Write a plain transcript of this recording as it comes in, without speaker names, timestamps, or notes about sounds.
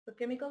So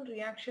chemical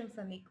reactions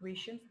and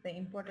equations, the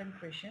important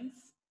questions.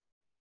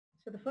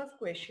 So the first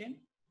question,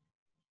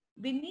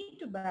 we need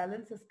to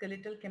balance a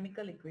skeletal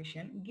chemical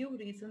equation. Give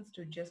reasons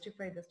to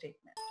justify the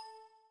statement.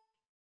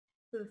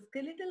 So the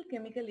skeletal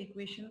chemical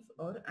equations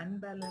are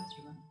unbalanced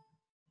one.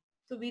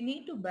 So we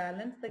need to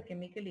balance the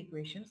chemical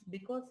equations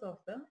because of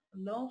the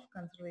law of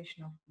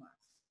conservation of mass.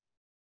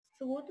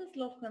 So what is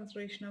law of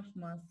conservation of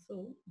mass?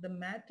 So the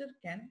matter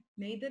can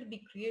neither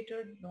be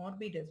created nor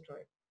be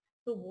destroyed.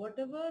 So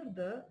whatever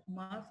the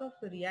mass of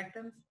the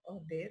reactants are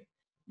there,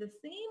 the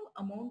same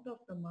amount of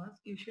the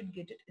mass you should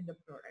get it in the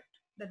product.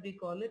 That we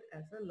call it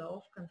as a law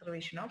of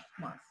conservation of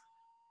mass.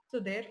 So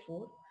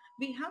therefore,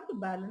 we have to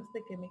balance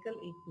the chemical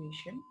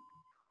equation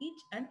each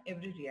and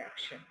every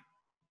reaction.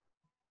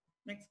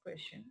 Next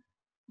question.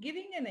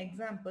 Giving an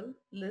example,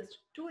 list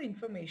two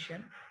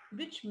information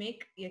which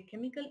make a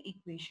chemical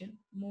equation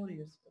more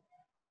useful.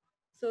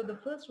 So the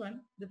first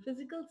one, the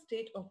physical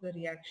state of the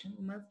reaction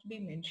must be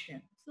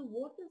mentioned. So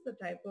what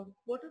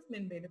is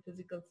meant by the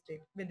physical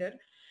state? Whether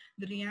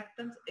the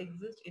reactants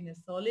exist in a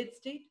solid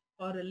state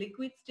or a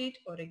liquid state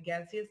or a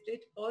gaseous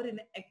state or in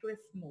an aqueous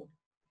mode.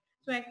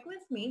 So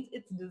aqueous means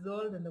it's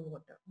dissolved in the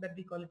water, that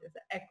we call it as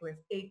aqueous,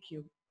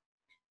 AQ.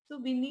 So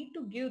we need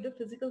to give the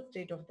physical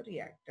state of the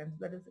reactants.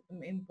 That is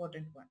an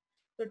important one.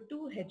 So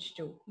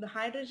 2H2, the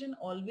hydrogen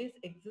always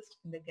exists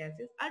in the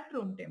gases at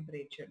room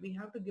temperature. We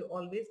have to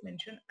always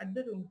mention at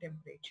the room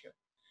temperature.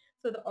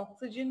 So the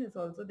oxygen is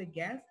also the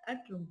gas at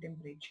room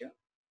temperature.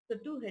 So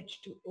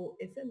 2H2O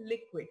is a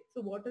liquid.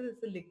 So water is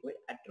a liquid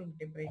at room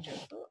temperature.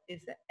 So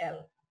is a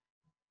L.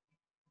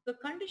 The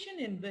condition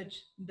in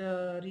which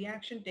the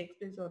reaction takes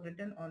place are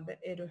written on the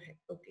arrowhead.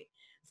 Okay.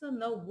 So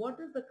now what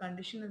is the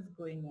condition is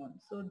going on?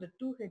 So the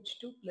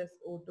 2H2 plus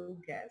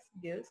O2 gas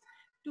gives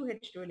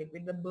 2H2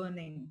 liquid, the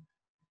burning.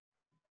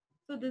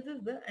 So this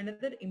is the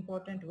another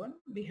important one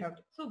we have.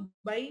 So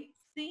by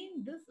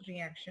seeing this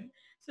reaction,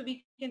 so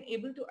we can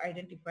able to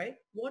identify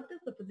what is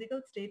the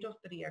physical state of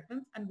the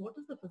reactants and what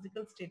is the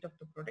physical state of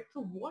the product.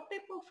 So what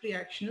type of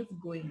reaction is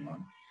going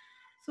on?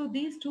 So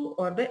these two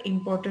are the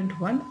important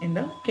one in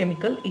the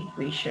chemical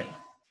equation.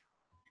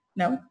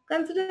 Now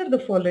consider the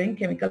following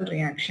chemical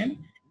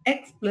reaction.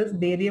 X plus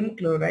barium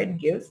chloride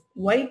gives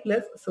Y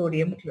plus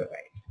sodium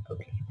chloride.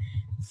 Okay.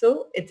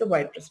 So it's a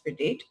white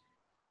precipitate.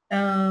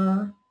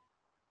 Uh,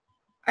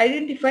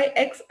 Identify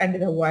X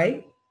and the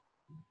Y.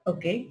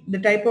 Okay. The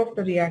type of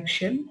the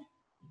reaction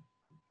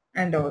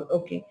and all.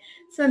 Okay.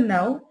 So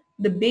now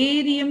the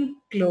barium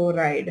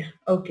chloride.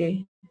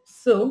 Okay.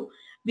 So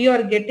we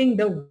are getting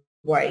the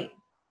Y.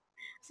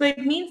 So it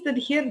means that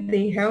here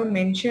they have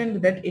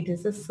mentioned that it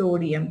is a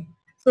sodium.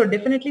 So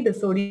definitely the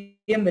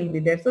sodium will be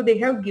there. So they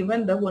have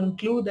given the one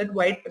clue that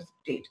white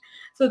precipitate.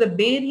 So the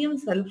barium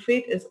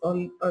sulfate is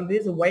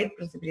always a white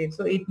precipitate.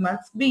 So it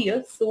must be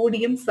a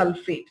sodium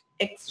sulfate.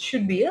 X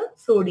should be a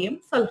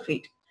sodium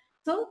sulfate.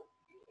 So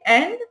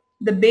and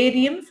the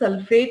barium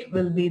sulfate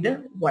will be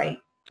the Y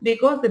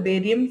because the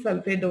barium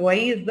sulfate, the Y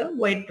is the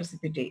white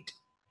precipitate.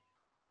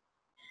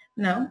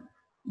 Now,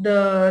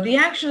 the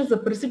reaction is a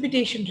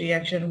precipitation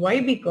reaction.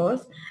 Why?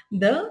 Because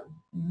the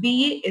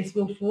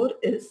BaSO4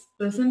 is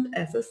present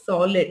as a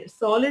solid.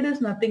 Solid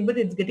is nothing but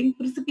it's getting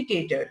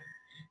precipitated.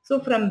 So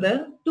from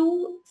the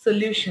two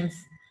solutions,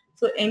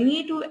 so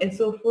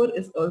Na2SO4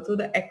 is also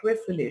the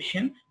aqueous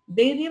solution.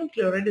 Barium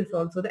chloride is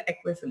also the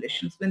aqueous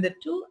solutions. When the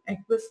two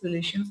aqueous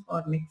solutions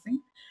are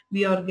mixing,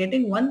 we are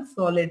getting one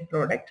solid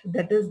product,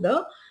 that is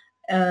the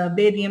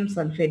barium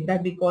sulfate,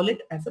 that we call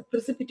it as a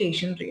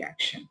precipitation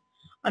reaction.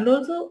 And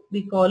also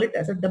we call it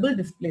as a double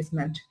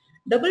displacement.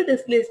 Double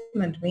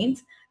displacement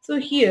means, so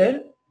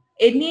here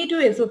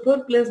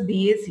Na2SO4 plus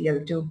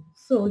BaCl2.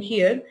 So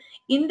here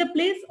in the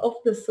place of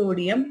the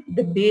sodium,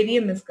 the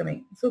barium is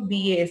coming. So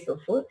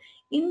BaSO4.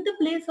 In the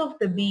place of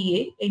the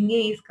Ba, Na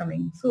is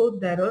coming. So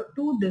there are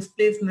two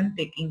displacement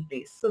taking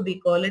place. So we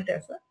call it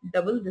as a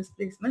double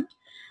displacement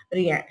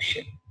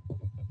reaction.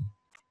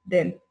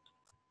 Then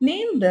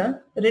name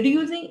the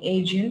reducing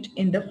agent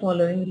in the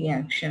following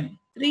reaction.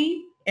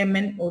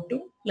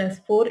 3MnO2 plus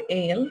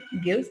 4Al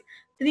gives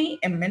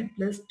 3Mn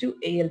plus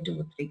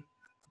 2Al2O3.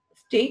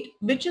 State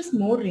which is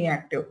more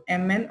reactive,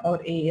 Mn or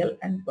Al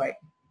and why.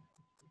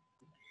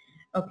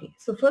 Okay,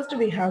 so first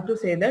we have to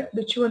say that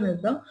which one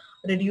is the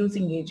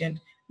reducing agent.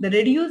 The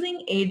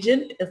reducing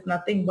agent is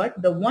nothing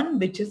but the one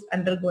which is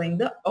undergoing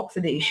the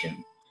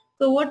oxidation.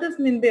 So what is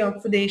meant by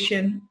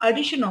oxidation?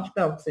 Addition of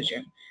the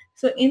oxygen.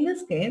 So in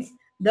this case,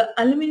 the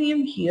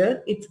aluminium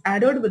here, it's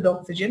added with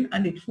oxygen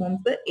and it forms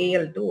the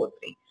Al2O3.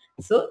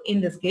 So in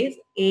this case,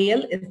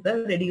 Al is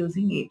the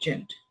reducing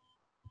agent.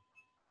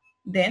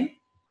 Then,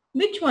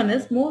 which one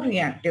is more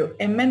reactive,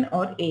 Mn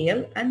or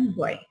Al, and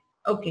why?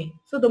 Okay,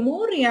 so the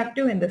more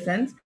reactive in the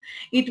sense,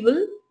 it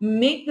will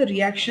make the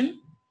reaction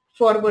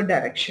forward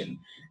direction.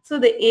 So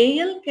the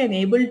Al can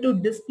able to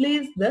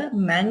displace the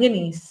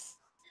manganese.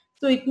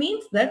 So it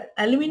means that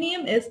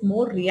aluminium is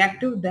more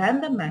reactive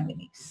than the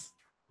manganese.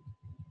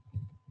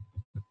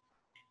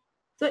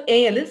 So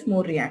Al is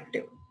more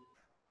reactive.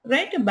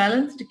 Write a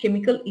balanced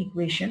chemical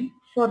equation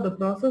for the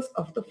process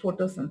of the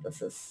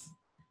photosynthesis.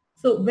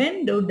 So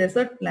when do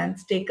desert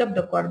plants take up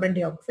the carbon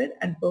dioxide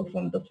and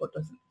perform the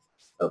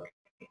photosynthesis? Okay.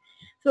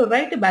 So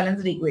write a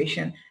balanced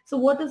equation. So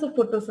what is a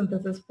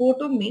photosynthesis?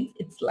 Photo means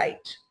it's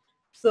light.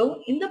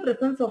 So in the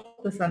presence of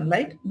the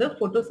sunlight, the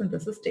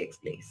photosynthesis takes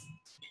place.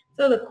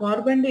 So the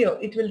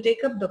it will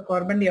take up the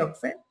carbon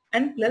dioxide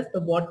and plus the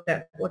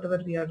water,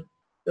 whatever we are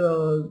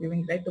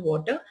giving, right, the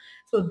water.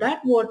 So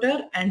that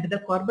water and the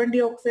carbon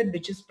dioxide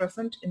which is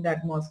present in the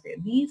atmosphere,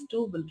 these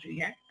two will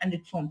react and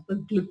it forms the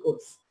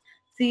glucose.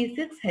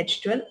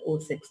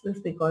 C6H12O6, this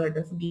we call it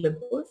as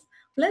glucose,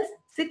 plus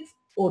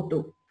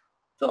 6O2.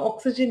 So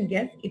oxygen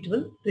gas it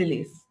will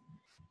release.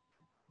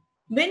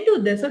 When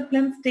do desert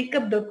plants take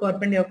up the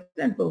carbon dioxide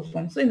and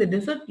perform? So in the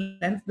desert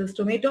plants, the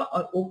stomata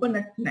are open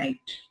at night.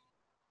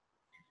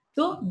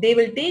 So they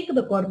will take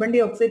the carbon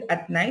dioxide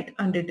at night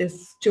and it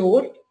is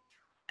stored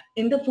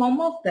in the form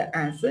of the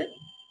acid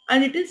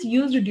and it is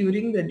used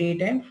during the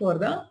daytime for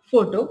the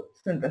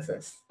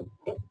photosynthesis.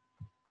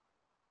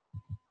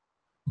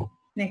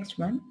 Next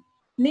one.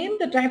 Name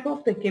the type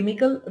of the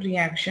chemical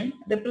reaction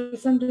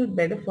represented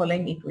by the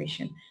following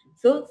equation.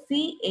 So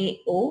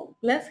CaO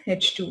plus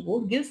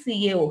H2O gives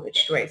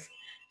CaOH twice.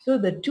 So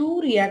the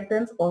two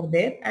reactants are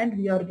there and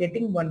we are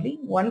getting only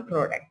one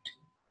product.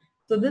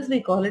 So this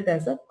we call it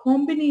as a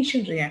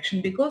combination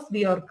reaction because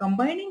we are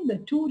combining the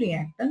two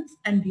reactants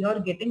and we are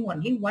getting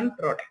only one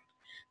product.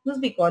 This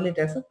we call it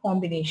as a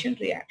combination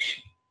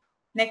reaction.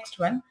 Next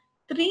one,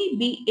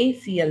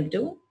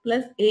 3BaCl2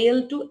 plus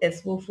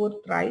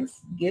Al2SO4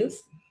 thrice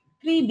gives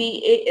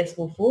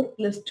 3BaSO4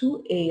 plus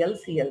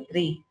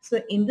 2AlCl3.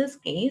 So in this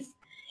case,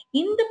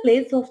 in the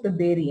place of the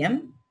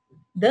barium,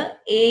 the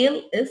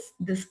Al is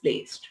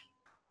displaced.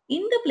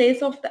 In the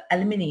place of the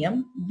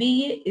aluminium,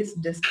 Ba is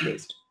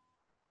displaced.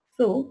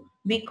 So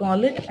we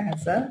call it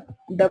as a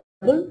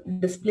double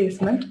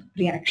displacement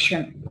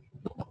reaction.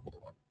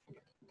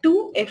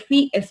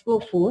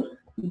 2FeSO4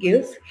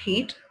 gives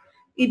heat.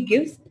 It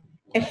gives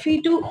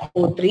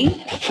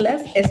Fe2O3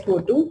 plus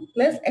SO2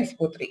 plus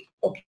SO3.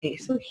 Okay,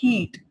 so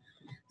heat.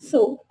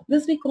 So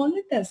this we call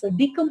it as a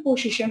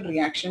decomposition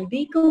reaction.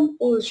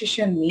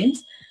 Decomposition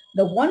means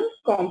the one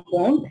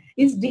compound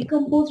is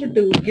decomposed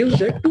to give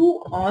the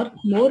two or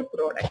more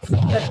products.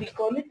 That we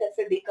call it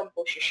as a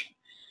decomposition.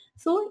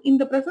 So in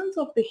the presence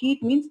of the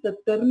heat means the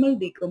thermal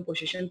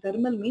decomposition.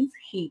 Thermal means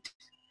heat.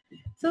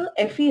 So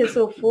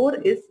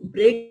FeSO4 is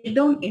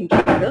breakdown into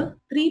the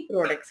three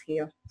products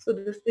here. So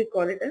this we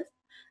call it as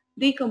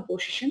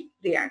decomposition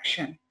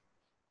reaction.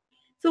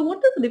 So what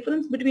is the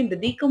difference between the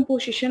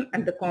decomposition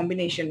and the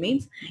combination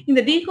means? In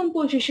the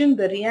decomposition,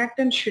 the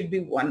reactant should be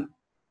one.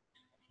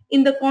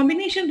 In the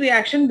combination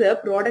reaction, the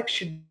product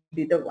should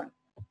be the one.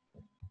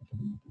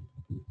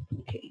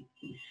 Okay.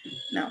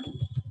 Now,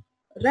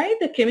 write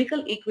the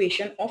chemical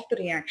equation of the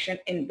reaction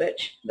in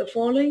which the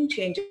following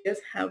changes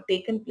have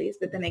taken place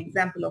with an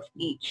example of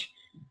each.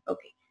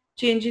 Okay.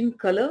 Change in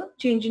color,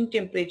 change in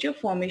temperature,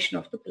 formation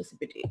of the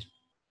precipitate.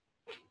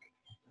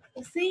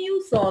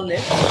 Cu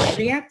solid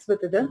reacts with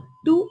the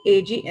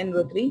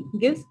 2AgNO3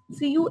 gives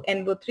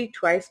CuNO3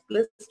 twice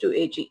plus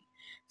 2Ag.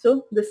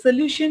 So the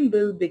solution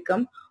will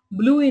become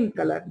blue in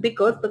color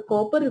because the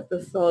copper is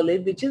the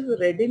solid which is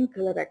red in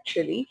color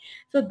actually.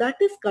 So that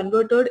is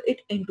converted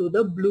it into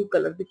the blue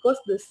color because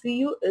the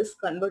Cu is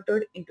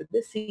converted into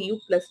the Cu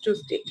plus 2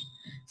 state.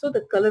 So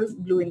the color is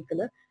blue in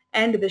color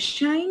and the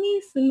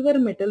shiny silver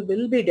metal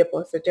will be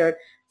deposited.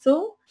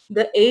 So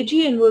the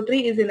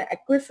AgNO3 is in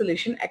aqueous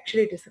solution.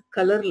 Actually, it is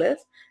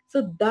colorless.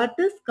 So that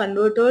is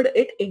converted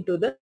it into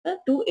the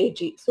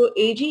 2Ag. So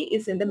Ag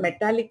is in the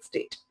metallic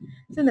state.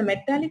 So in the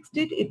metallic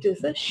state, it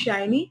is a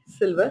shiny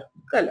silver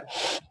color.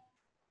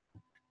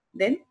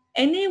 Then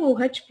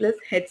NaOH plus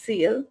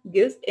HCl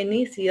gives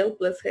NaCl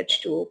plus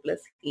H2O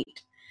plus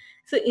heat.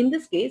 So in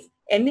this case,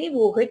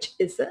 NaOH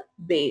is a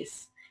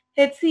base.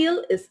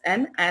 HCl is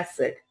an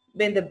acid.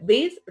 When the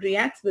base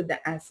reacts with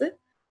the acid,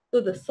 so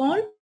the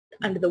salt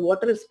and the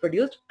water is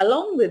produced.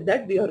 Along with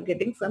that, we are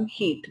getting some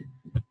heat.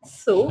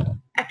 So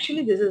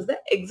actually this is the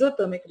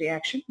exothermic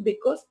reaction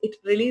because it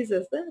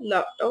releases a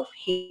lot of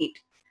heat.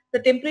 The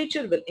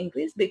temperature will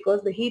increase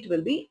because the heat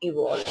will be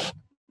evolved.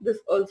 This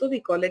also we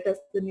call it as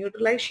the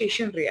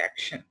neutralization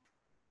reaction.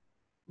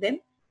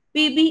 Then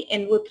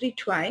PbNO3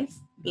 twice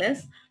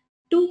plus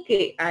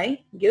 2Ki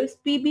gives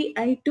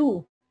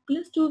PbI2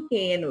 plus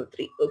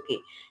 2KNO3. Okay.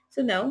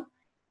 So now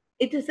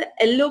it is a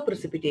yellow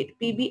precipitate.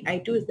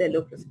 PbI2 is the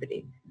yellow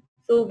precipitate.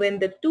 So when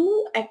the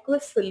two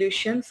aqueous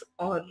solutions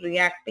are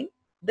reacting,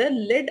 the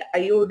lead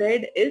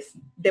iodide is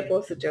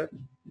deposited.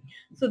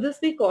 So this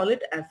we call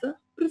it as a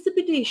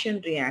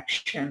precipitation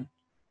reaction.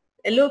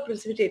 Yellow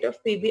precipitate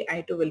of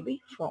PbI2 will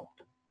be formed.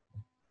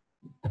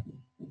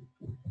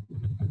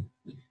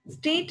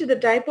 State the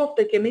type of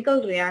the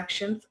chemical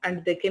reactions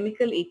and the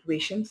chemical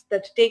equations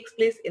that takes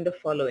place in the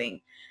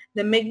following.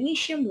 The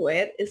magnesium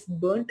wire is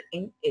burnt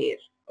in air.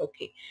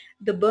 Okay,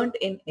 the burnt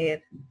in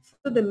air.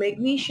 So the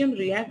magnesium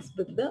reacts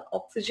with the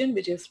oxygen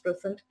which is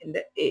present in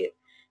the air.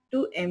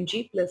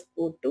 2Mg plus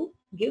O2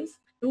 gives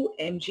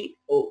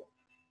 2MgO.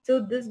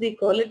 So this we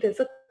call it as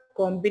a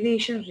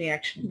combination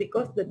reaction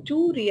because the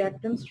two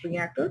reactants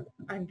reacted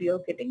and we are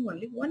getting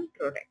only one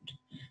product.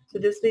 So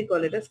this we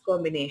call it as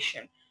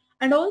combination.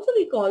 And also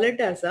we call it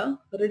as a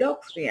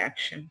redox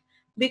reaction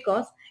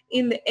because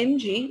in the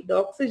Mg the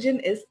oxygen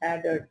is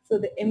added. So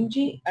the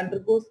Mg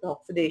undergoes the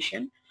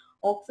oxidation,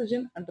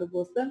 oxygen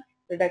undergoes the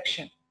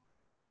reduction.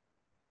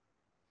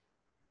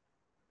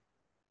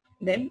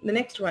 Then the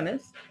next one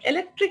is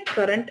electric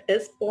current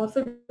is passed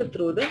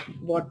through the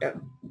water.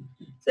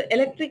 So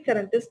electric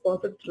current is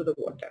passed through the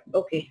water.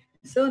 Okay.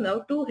 So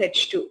now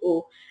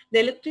 2H2O. The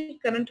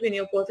electric current when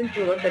you're passing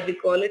through water, that we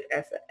call it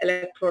as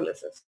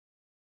electrolysis.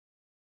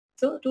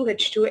 So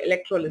 2H2O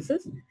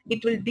electrolysis,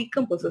 it will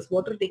decomposes,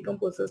 water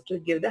decomposes to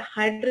give the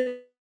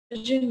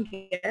hydrogen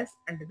gas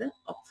and the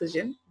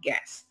oxygen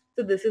gas.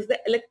 So this is the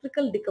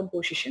electrical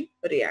decomposition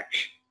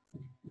reaction.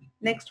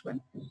 Next one,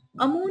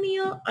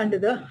 ammonia and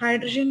the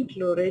hydrogen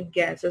chloride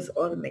gases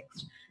are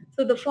mixed.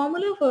 So the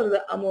formula for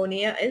the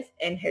ammonia is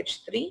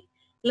NH3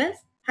 plus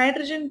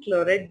hydrogen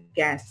chloride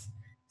gas.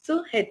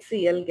 So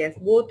HCl gas,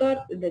 both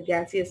are in the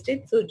gaseous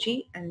state, so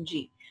G and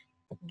G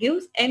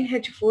gives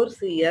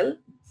NH4Cl,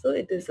 so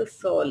it is a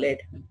solid.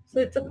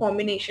 So it's a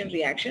combination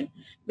reaction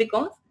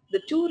because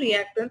the two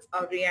reactants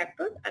are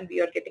reacted and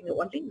we are getting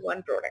only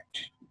one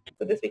product.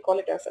 So this we call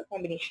it as a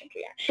combination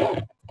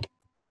reaction.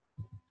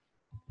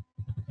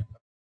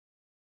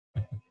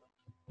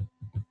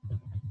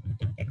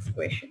 Next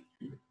question.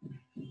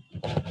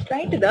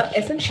 Write the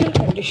essential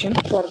condition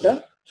for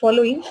the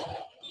following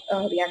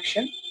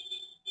reaction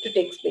to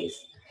take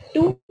place.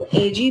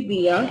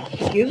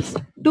 2AgBr gives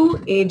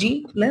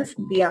 2Ag plus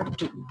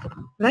Br2.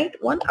 Write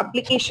one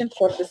application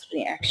for this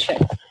reaction.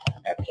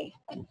 Okay.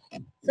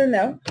 So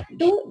now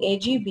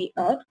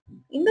 2AgBr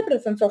in the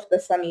presence of the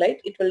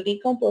sunlight, it will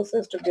decompose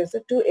to give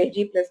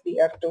 2Ag plus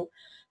Br2.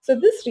 So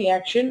this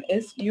reaction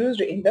is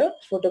used in the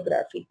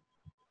photography.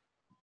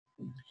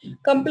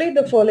 Complete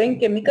the following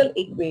chemical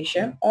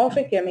equation of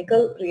a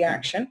chemical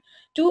reaction.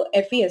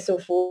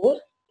 2FeSO4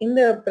 in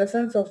the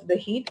presence of the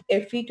heat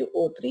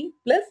Fe2O3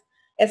 plus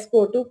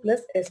SO2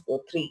 plus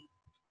SO3.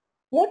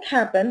 What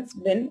happens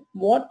when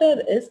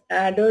water is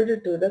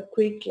added to the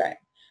quicklime?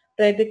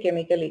 Write the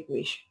chemical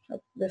equation.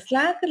 The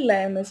slack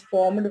lime is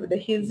formed with a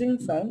hissing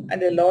sound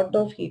and a lot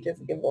of heat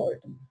is evolved.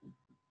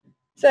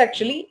 So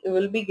actually you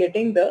will be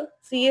getting the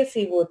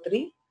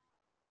CaCO3.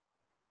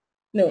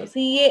 No,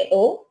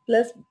 CaO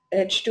plus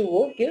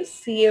H2O gives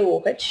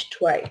CaOH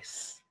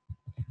twice.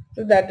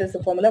 So that is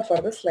the formula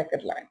for the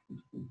slackened line.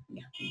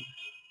 Yeah.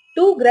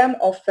 2 grams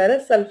of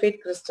ferrous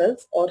sulfate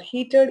crystals are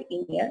heated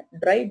in a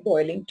dry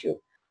boiling tube.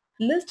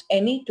 List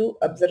any two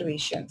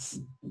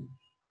observations.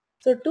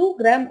 So 2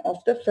 grams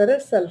of the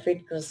ferrous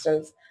sulfate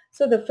crystals.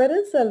 So the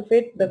ferrous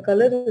sulfate, the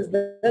color is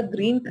the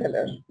green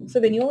color. So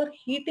when you are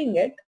heating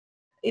it,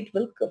 it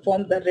will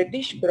form the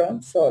reddish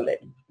brown solid.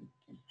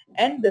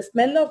 And the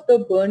smell of the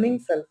burning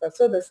sulfur.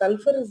 So the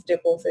sulfur is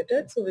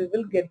deposited. So we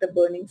will get the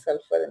burning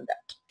sulfur in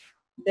that.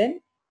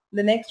 Then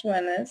the next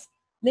one is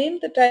name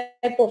the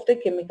type of the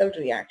chemical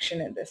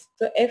reaction in this.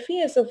 So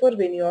FeSO4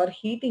 when you are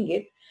heating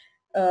it,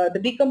 the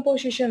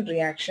decomposition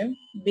reaction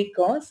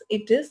because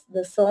it is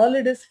the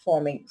solid is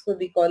forming. So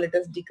we call it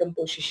as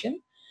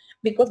decomposition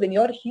because when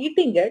you are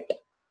heating it,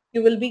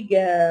 you will be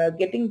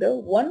getting the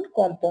one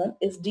compound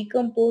is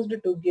decomposed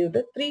to give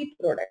the three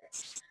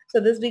products. So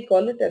this we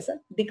call it as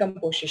a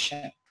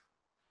decomposition.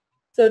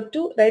 So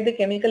to write the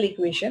chemical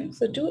equation,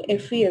 so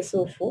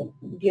 2FeSO4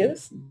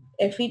 gives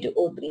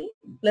Fe2O3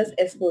 plus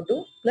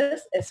SO2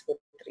 plus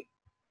SO3.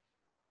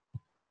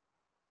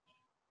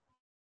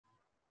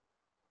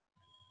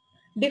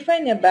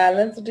 Define a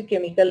balanced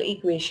chemical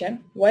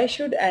equation. Why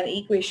should an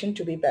equation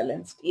to be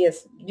balanced?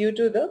 Yes, due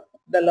to the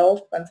law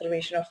of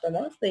conservation of the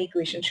mass, the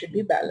equation should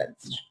be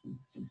balanced.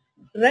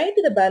 Write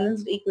the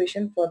balanced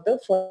equation for the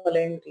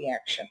following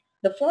reaction.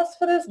 The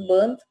phosphorus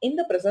burns in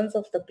the presence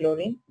of the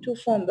chlorine to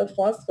form the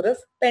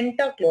phosphorus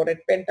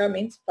pentachloride. Penta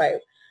means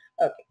 5.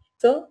 Okay.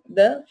 So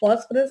the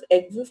phosphorus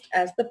exists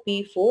as the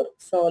P4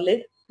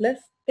 solid plus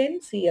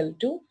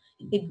 10Cl2.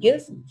 It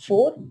gives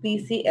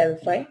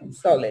 4PCl5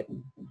 solid.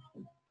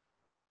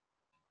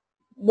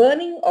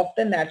 Burning of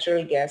the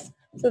natural gas.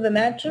 So the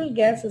natural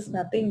gas is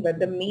nothing but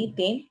the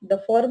methane. The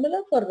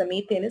formula for the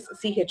methane is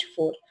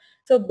CH4.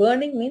 So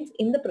burning means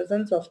in the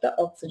presence of the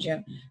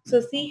oxygen.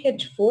 So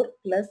CH4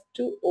 plus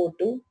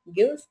 2O2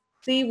 gives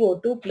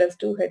CO2 plus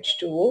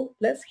 2H2O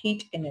plus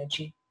heat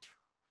energy.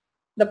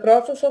 The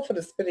process of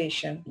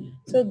respiration.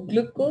 So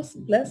glucose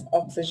plus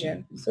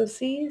oxygen. So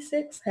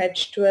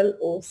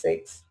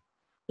C6H12O6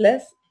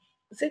 plus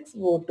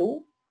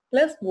 6O2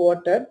 plus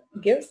water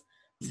gives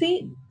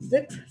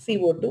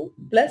C6CO2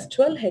 plus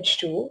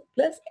 12H2O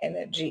plus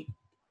energy.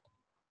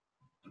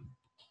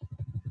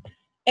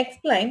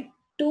 Explain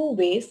two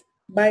ways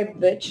by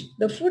which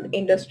the food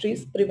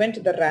industries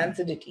prevent the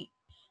rancidity.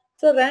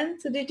 So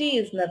rancidity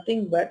is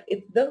nothing but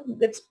it's the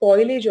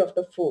spoilage of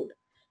the food.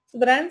 So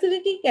the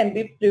rancidity can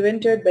be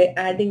prevented by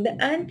adding the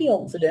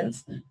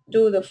antioxidants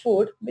to the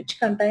food which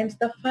contains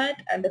the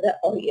fat and the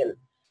oil.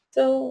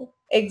 So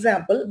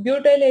example,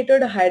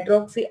 butylated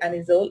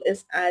hydroxyanisole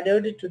is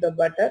added to the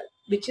butter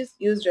which is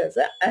used as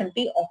an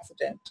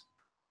antioxidant.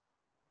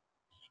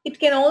 It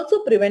can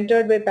also be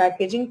prevented by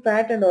packaging.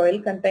 Fat and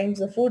oil contains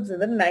the foods in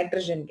the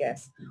nitrogen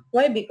gas.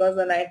 Why? Because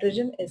the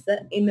nitrogen is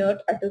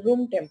inert at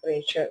room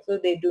temperature. So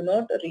they do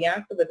not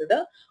react with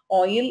the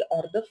oil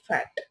or the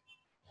fat.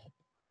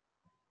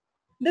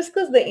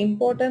 Discuss the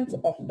importance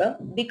of the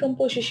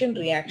decomposition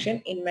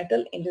reaction in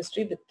metal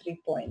industry with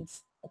 3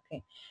 points.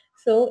 Okay.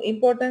 So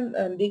important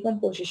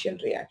decomposition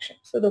reaction.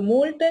 So the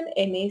molten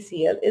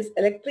NaCl is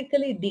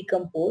electrically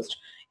decomposed.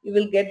 You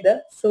will get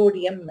the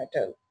sodium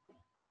metal.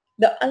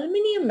 The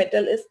aluminium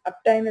metal is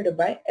obtained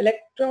by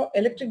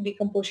electric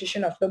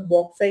decomposition of the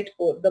bauxite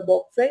ore. The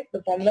bauxite,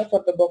 the formula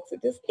for the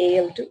bauxite is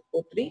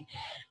Al2O3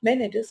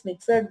 when it is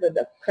mixed with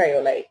the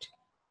cryolite.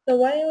 So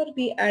why are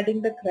we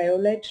adding the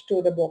cryolite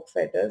to the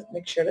bauxite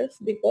mixture is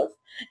because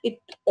it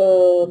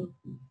lowers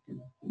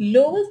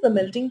the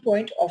melting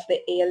point of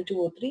the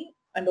Al2O3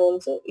 and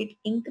also it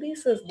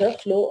increases the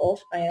flow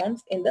of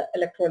ions in the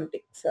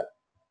electrolytic cell.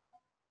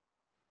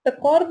 The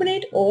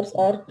carbonate ores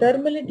are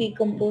thermally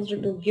decomposed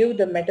to give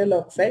the metal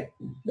oxide,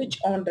 which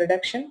on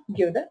reduction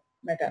give the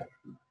metal.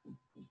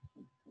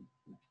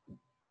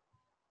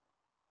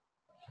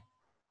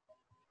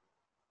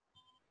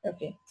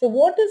 Okay, so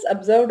what is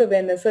observed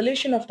when the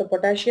solution of the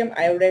potassium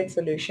iodide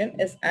solution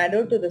is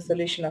added to the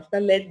solution of the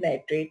lead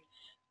nitrate?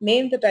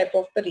 Name the type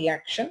of the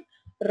reaction.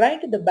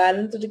 Write the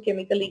balanced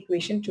chemical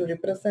equation to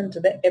represent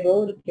the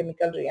above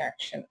chemical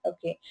reaction.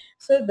 Okay,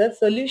 so the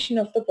solution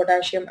of the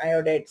potassium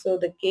iodide. So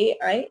the Ki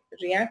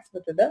reacts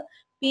with the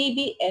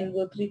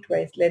PbNO3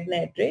 twice lead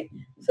nitrate.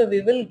 So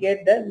we will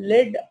get the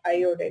lead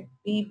iodide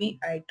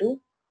PbI2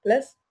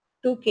 plus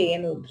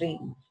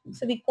 2KNO3.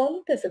 So we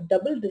call it as a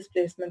double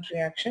displacement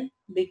reaction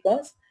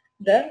because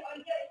the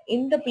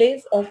in the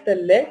place of the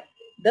lead,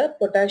 the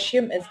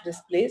potassium is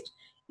displaced.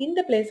 In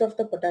the place of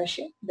the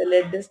potassium, the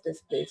lead is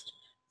displaced.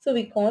 So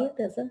we call it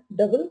as a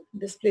double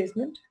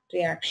displacement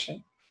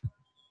reaction.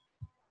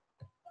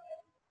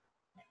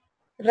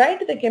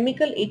 Write the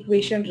chemical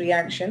equation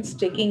reactions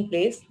taking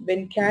place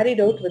when carried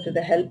out with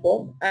the help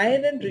of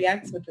iron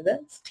reacts with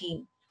the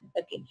steam.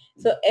 Okay,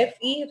 so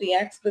Fe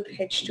reacts with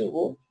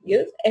H2O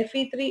gives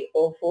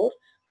Fe3O4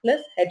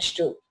 plus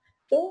H2.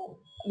 So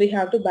we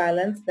have to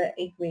balance the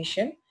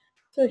equation.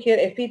 So here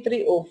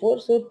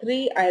Fe3O4, so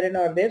 3 iron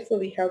are there. So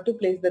we have to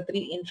place the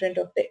 3 in front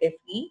of the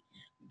Fe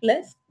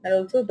plus and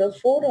also the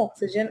 4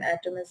 oxygen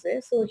atom is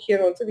there. So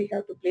here also we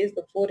have to place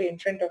the 4 in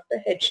front of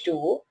the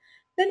H2O.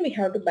 Then we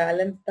have to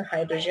balance the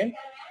hydrogen.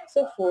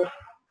 So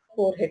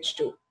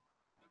 4H2.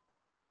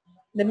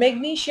 The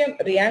magnesium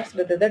reacts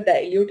with the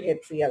dilute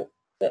HCl.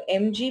 So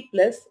Mg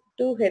plus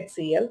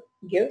 2HCl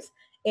gives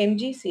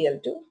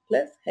MgCl2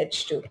 plus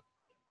H2.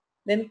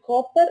 Then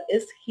copper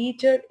is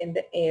heated in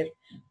the air.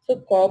 So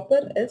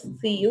copper is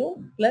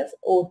Cu plus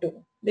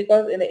O2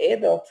 because in the air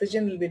the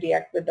oxygen will be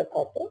react with the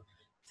copper.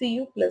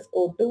 Cu plus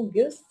O2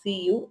 gives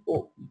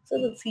CuO. So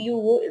the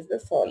CuO is the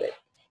solid.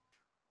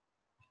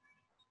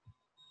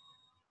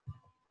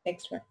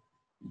 Next one.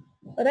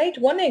 Write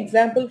one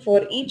example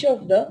for each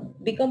of the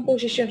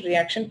decomposition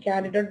reaction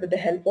carried out with the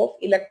help of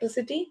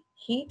electricity,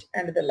 heat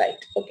and the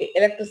light. Okay,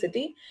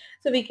 electricity.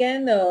 So we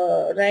can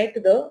write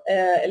the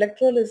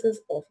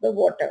electrolysis of the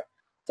water.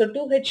 So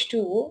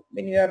 2H2O,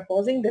 when you are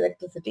causing the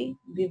electricity,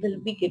 we will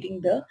be getting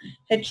the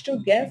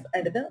H2 gas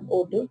and the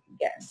O2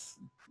 gas.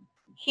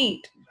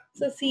 Heat.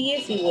 So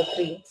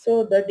CaCO3.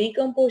 So the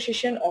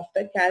decomposition of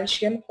the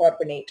calcium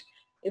carbonate.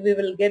 We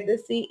will get the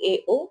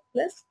CaO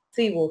plus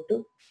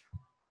CO2.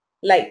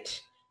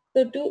 Light.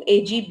 So 2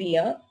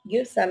 AgBr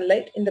gives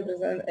sunlight in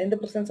the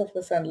presence of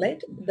the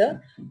sunlight.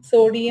 The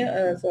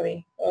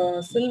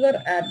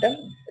silver atom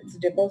is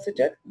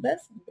deposited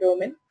plus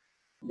bromine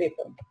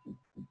vapor.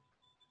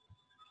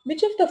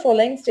 Which of the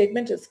following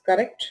statement is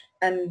correct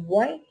and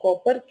why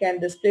copper can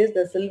displace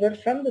the silver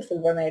from the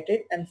silver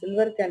nitrate and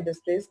silver can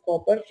displace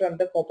copper from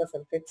the copper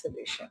sulfate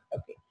solution?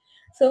 Okay.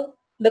 So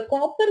the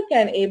copper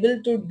can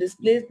able to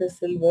displace the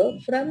silver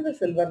from the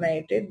silver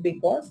nitrate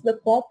because the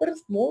copper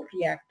is more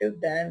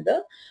reactive than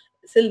the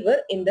silver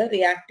in the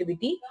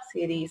reactivity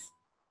series.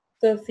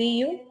 So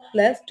Cu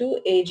plus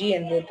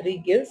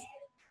 2AgNO3 gives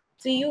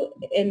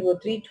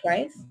CuNO3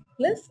 twice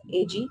plus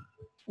Ag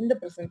in the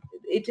present.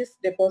 It is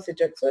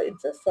deposited, so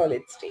it's a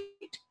solid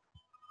state.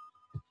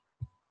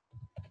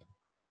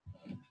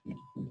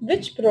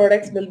 Which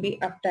products will be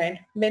obtained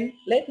when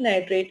lead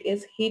nitrate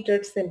is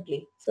heated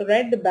simply? So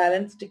write the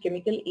balanced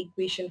chemical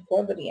equation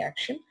for the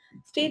reaction.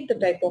 State the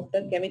type of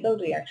the chemical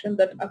reaction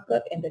that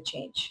occur in the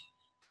change.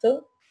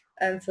 So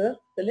answer,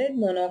 the lead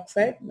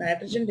monoxide,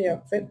 nitrogen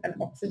dioxide and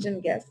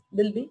oxygen gas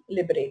will be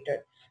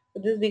liberated.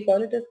 So this we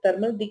call it as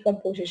thermal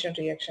decomposition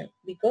reaction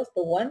because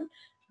the one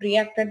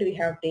reactant we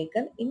have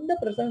taken in the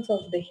presence of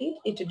the heat,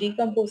 it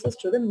decomposes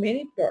to the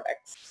many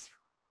products.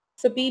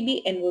 So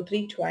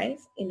PbNO3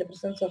 twice in the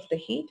presence of the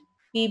heat,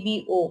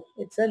 PbO,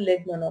 it's a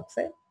lead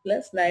monoxide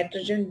plus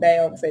nitrogen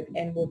dioxide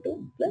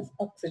NO2 plus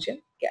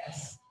oxygen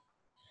gas.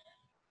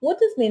 What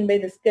is meant by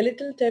the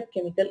skeletal type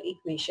chemical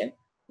equation?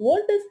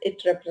 What does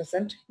it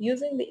represent?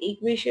 Using the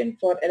equation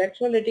for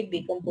electrolytic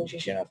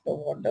decomposition of the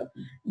water,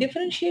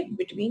 differentiate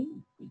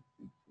between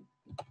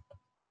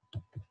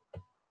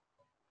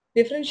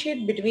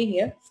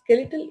a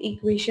skeletal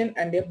equation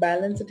and a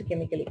balanced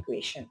chemical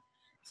equation.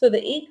 So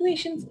the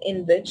equations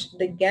in which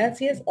the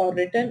gases are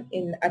written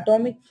in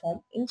atomic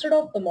form instead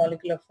of the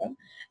molecular form,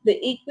 the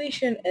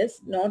equation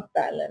is not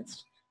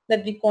balanced.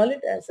 That we call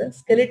it as a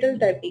skeletal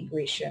type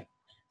equation.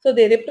 So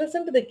they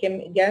represent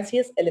the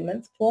gaseous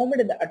elements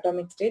formed in the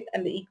atomic state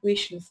and the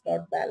equation is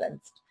not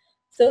balanced.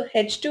 So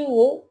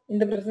H2O in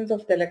the presence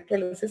of the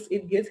electrolysis,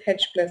 it gives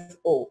H plus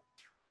O.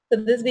 So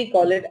this we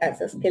call it as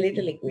a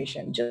skeletal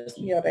equation.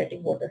 Just we are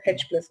writing water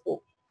H plus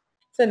O.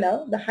 So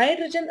now the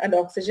hydrogen and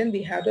oxygen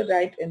we have to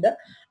write in the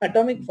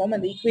atomic form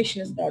and the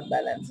equation is not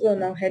balanced. So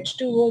now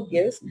H2O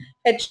gives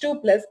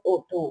H2 plus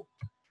O2.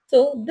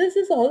 So this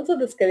is also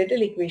the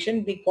skeletal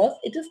equation because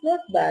it is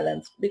not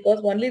balanced because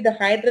only the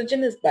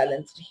hydrogen is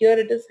balanced. Here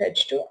it is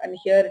H2 and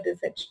here it is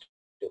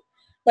H2.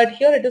 But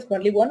here it is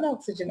only one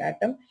oxygen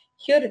atom.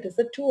 Here it is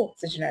a two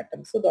oxygen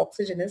atom. So the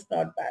oxygen is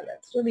not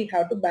balanced. So we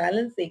have to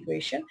balance the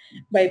equation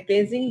by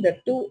placing the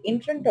 2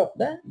 in front of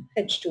the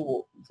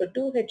H2O. So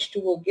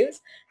 2H2O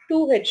gives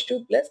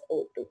 2H2 plus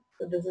O2.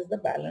 So this is the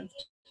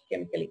balanced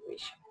chemical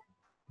equation.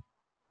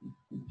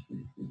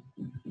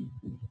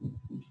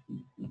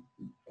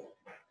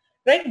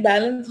 Write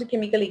balanced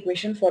chemical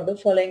equation for the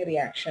following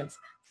reactions.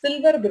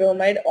 Silver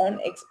bromide on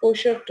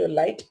exposure to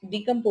light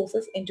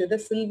decomposes into the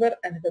silver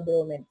and the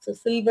bromine. So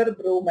silver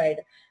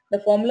bromide, the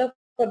formula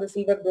for the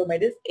silver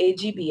bromide is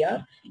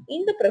AgBr.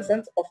 In the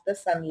presence of the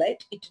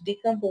sunlight, it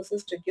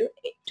decomposes to give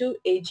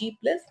 2Ag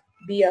plus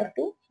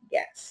Br2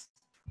 gas.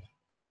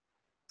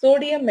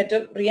 Sodium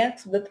metal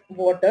reacts with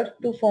water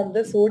to form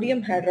the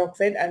sodium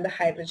hydroxide and the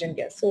hydrogen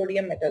gas.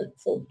 Sodium metal,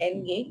 so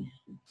Na.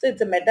 So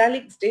it's a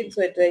metallic state,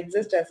 so it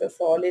exists as a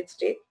solid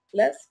state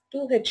plus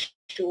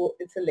 2H2O,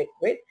 it's a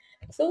liquid.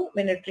 So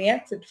when it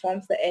reacts, it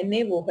forms the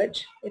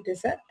NaOH, it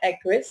is an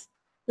aqueous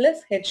plus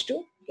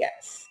H2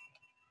 gas.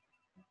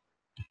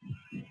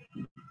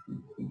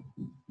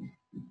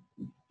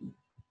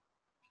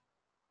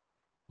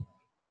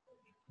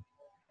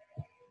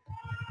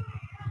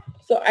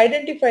 So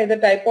identify the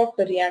type of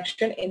the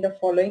reaction in the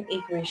following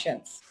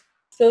equations.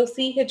 So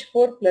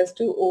CH4 plus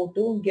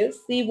 2O2 gives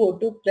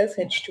CO2 plus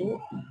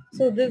H2O.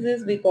 So this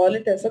is, we call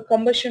it as a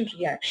combustion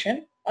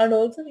reaction and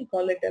also we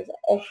call it as an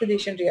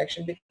oxidation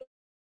reaction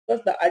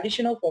because the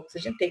addition of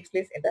oxygen takes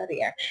place in the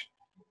reaction.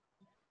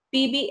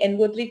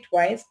 PbNO3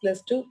 twice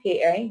plus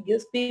 2Ki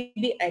gives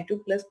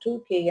PbI2 plus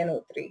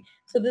 2KNO3.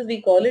 So this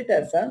we call it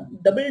as a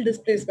double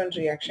displacement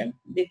reaction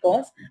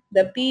because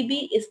the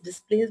Pb is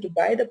displaced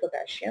by the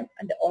potassium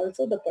and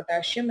also the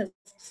potassium is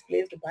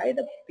displaced by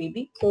the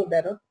Pb. So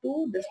there are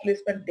two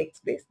displacement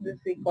takes place. This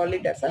we call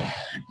it as a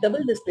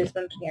double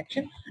displacement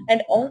reaction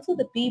and also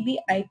the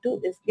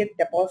PbI2 is get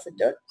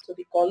deposited. So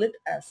we call it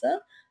as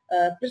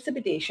a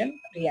precipitation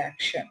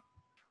reaction.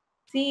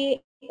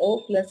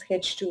 CaO plus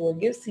H2O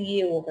gives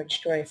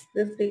CaOH twice.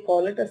 This we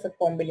call it as a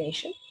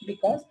combination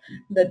because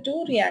the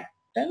two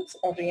reactants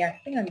are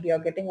reacting and we are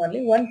getting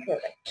only one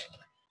product.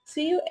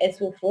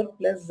 CuSO4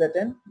 plus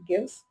Zn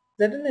gives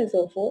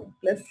ZnSO4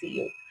 plus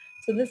Co.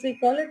 So this we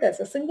call it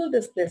as a single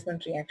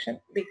displacement reaction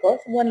because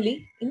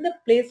only in the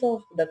place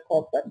of the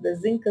copper the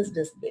zinc is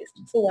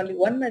displaced. So only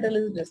one metal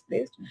is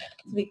displaced.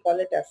 So we call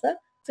it as a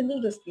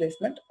single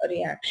displacement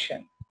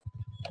reaction.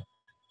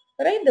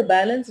 Write the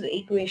balanced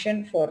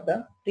equation for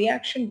the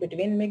reaction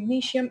between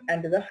magnesium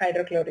and the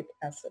hydrochloric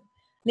acid.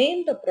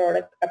 Name the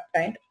product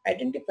obtained.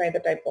 Identify the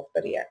type of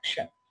the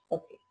reaction.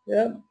 Okay,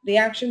 the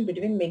reaction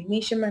between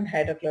magnesium and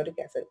hydrochloric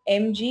acid.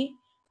 Mg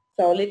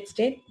solid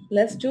state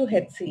plus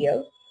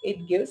 2HCl.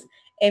 It gives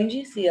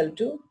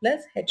MgCl2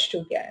 plus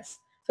H2 gas.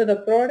 So the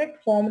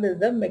product formed is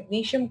the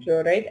magnesium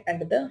chloride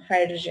and the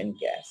hydrogen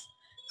gas.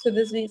 So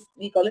this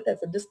we call it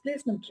as a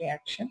displacement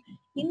reaction.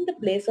 In the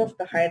place of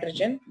the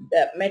hydrogen,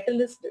 the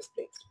metal is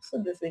displaced. So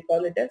this we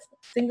call it as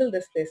single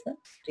displacement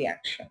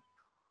reaction.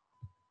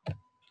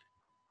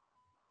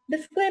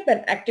 Describe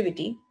an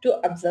activity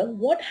to observe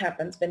what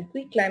happens when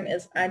quicklime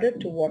is added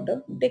to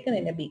water taken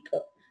in a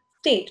beaker.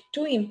 State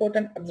two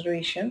important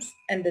observations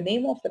and the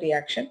name of the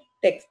reaction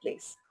takes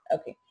place.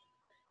 Okay.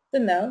 So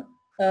now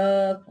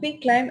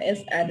quicklime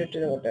is added to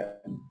the water.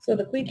 So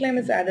the quicklime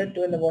is added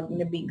to in the water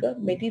in a beaker.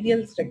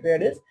 Materials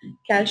required is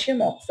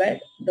calcium oxide,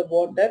 the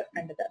water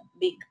and the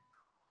beaker.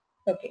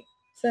 Okay.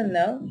 So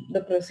now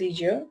the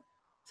procedure.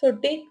 So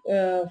take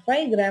 5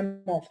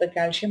 gram of the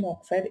calcium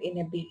oxide in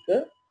a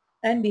beaker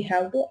and we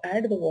have to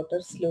add the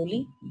water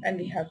slowly and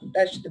we have to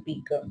touch the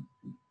beaker.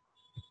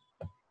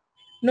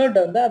 Note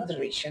down the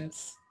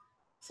observations.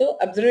 So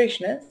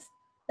observation is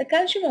the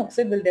calcium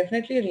oxide will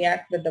definitely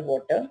react with the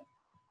water.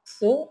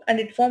 So, and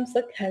it forms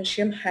the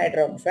calcium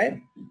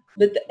hydroxide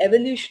with the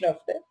evolution of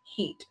the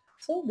heat.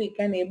 So we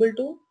can able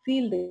to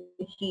feel the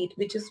heat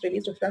which is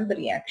released from the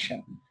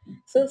reaction.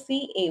 So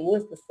CaO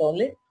is the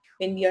solid.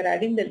 When we are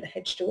adding the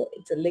H2O,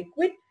 it's a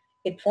liquid.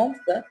 It forms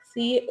the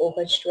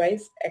CaOH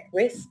twice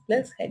aqueous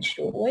plus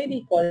H2O. Why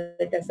we call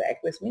it as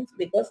aqueous means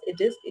because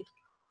it's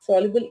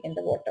soluble in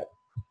the water.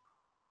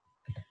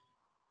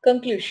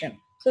 Conclusion.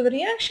 So the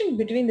reaction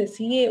between the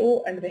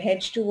CaO and the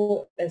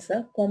H2O is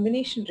a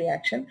combination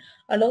reaction,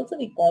 and also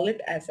we call it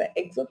as an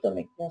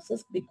exothermic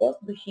process because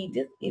the heat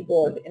is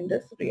evolved in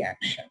this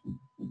reaction.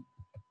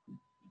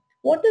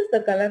 What is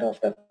the color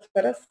of the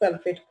ferrous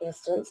sulfate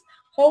crystals?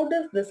 How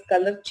does this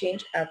color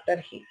change after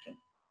heating?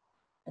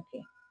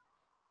 Okay.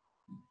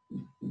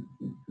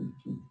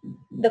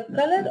 The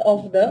color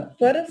of the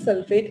ferrous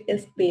sulfate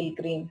is pale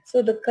green.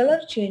 So the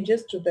color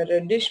changes to the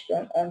reddish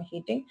brown on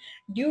heating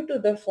due to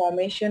the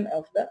formation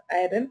of the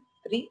iron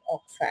 3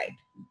 oxide.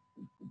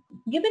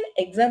 Given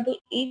example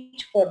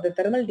each for the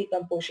thermal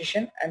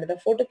decomposition and the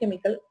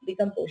photochemical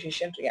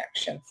decomposition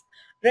reactions.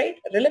 Write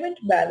relevant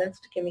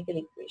balanced chemical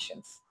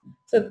equations.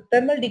 So the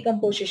thermal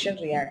decomposition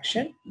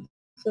reaction,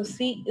 so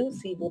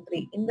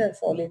CuCO3 in the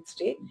solid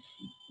state,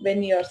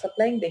 when you are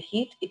supplying the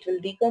heat, it will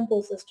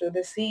decomposes to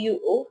the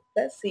CuO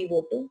plus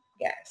CO2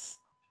 gas.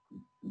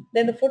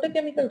 Then the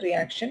photochemical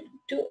reaction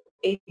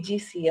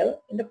 2AgCl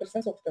in the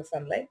presence of the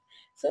sunlight.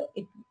 So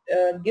it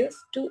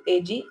gives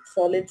 2Ag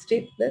solid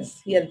state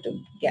plus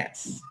Cl2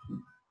 gas.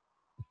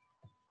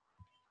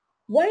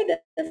 Why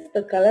does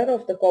the color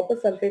of the copper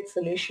sulfate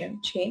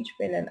solution change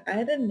when an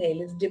iron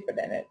nail is dipped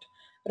in it?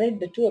 Write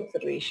the two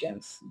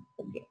observations.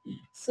 Okay.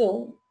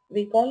 So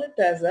we call it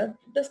as a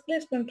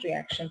displacement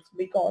reactions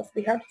because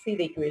we have to see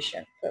the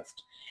equation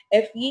first.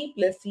 Fe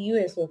plus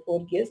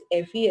CuSO4 gives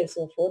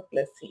FeSO4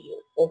 plus Cu.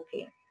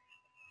 Okay.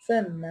 So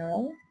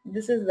now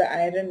this is the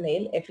iron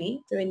nail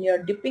Fe. So when you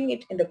are dipping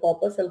it in the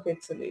copper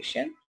sulfate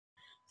solution,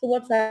 so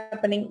what's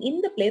happening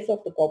in the place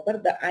of the copper,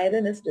 the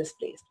iron is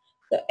displaced.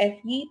 So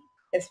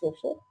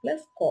FeSO4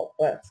 plus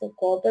copper. So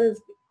copper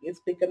is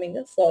becoming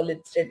a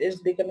solid state,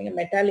 is becoming a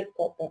metallic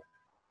copper.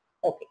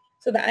 Okay.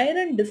 So the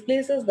iron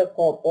displaces the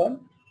copper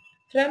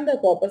from the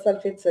copper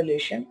sulfate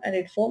solution and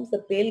it forms the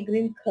pale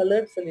green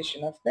colored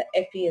solution of the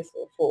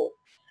FeSO4.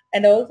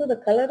 And also the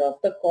color of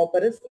the copper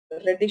is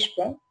reddish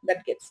brown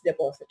that gets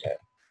deposited.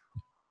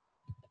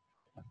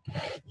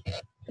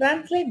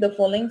 Translate the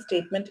following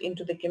statement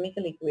into the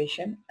chemical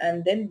equation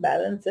and then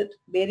balance it.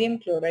 Barium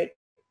chloride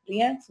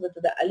reacts with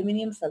the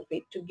aluminum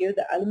sulfate to give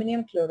the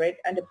aluminum chloride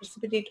and a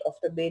precipitate of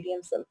the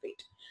barium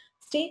sulfate.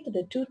 State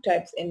the two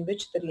types in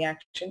which the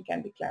reaction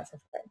can be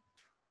classified.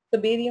 The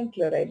barium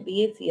chloride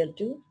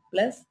BaCl2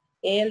 plus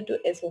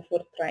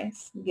Al2SO4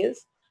 thrice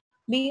gives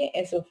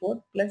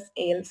BaSO4 plus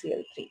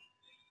AlCl3.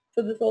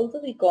 So this also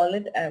we call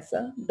it as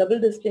a double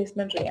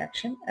displacement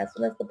reaction as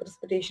well as the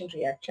precipitation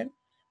reaction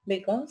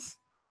because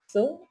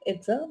so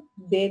it's a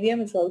barium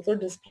is also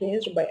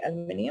displaced by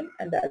aluminum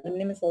and the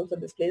aluminum is also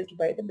displaced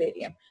by the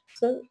barium.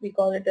 So we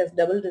call it as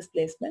double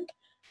displacement.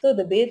 So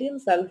the barium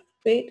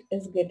sulfate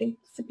is getting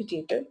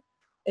precipitated.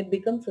 It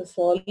becomes a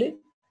solid.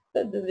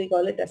 So this we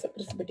call it as a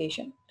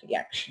precipitation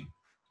reaction.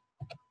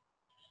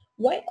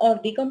 Why are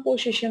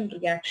decomposition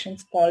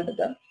reactions called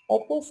the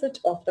opposite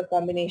of the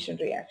combination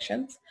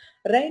reactions?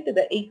 Write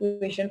the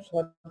equation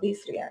for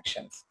these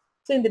reactions.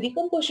 So in the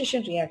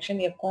decomposition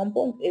reaction, a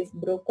compound is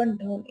broken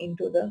down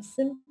into the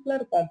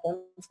simpler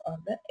compounds or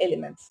the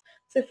elements.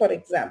 So for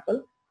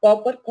example,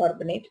 copper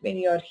carbonate when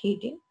you are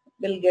heating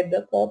will get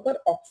the copper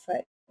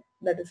oxide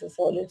that is a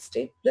solid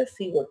state plus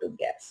CO2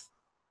 gas.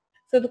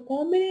 So the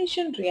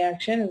combination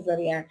reaction is a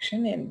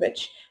reaction in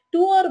which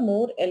two or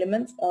more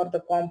elements or the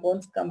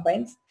compounds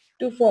combines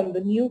to form the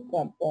new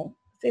compound.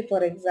 Say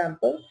for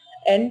example,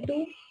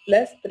 N2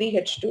 plus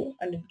 3H2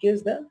 and it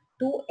gives the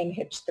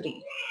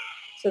 2NH3.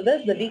 So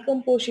thus the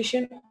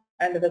decomposition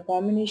and the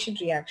combination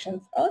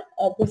reactions are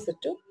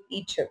opposite to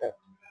each other.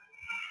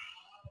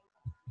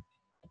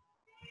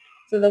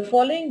 So the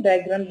following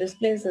diagram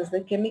displays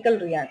the chemical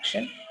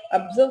reaction.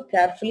 Observe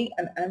carefully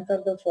and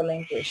answer the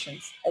following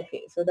questions.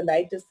 Okay, so the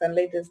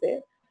sunlight is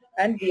there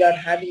and we are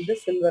having the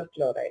silver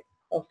chloride.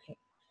 Okay.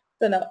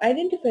 So now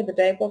identify the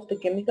type of the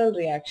chemical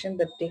reaction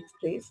that takes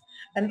place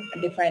and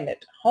define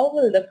it. How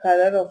will the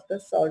color of the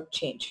salt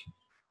change?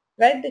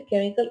 Write the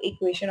chemical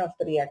equation of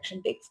the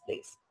reaction takes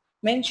place.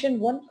 Mention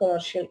one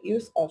commercial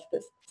use of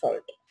this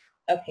salt.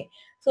 Okay,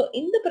 so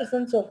in the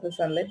presence of the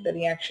sunlight, the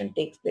reaction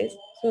takes place.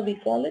 So we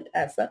call it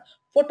as a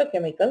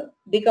photochemical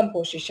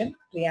decomposition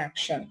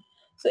reaction.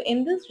 So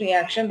in this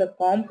reaction, the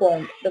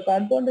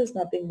compound is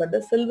nothing but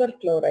the silver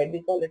chloride.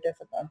 We call it as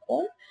a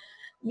compound,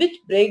 which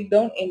break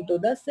down into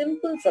the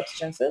simple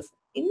substances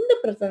in the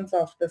presence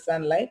of the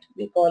sunlight.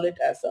 We call it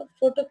as a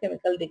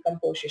photochemical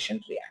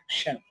decomposition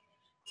reaction.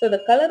 So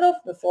the color of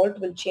the salt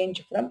will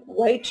change from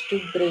white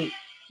to grey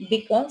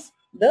because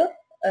the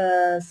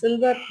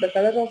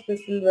color of the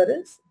silver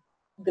is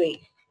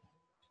grey.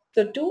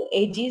 So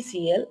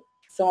 2AgCl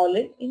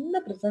solid in the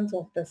presence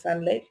of the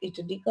sunlight,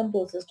 it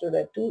decomposes to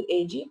the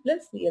 2Ag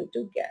plus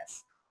Cl2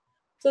 gas.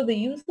 So the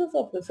uses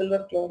of the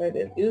silver chloride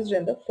is used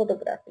in the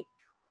photography.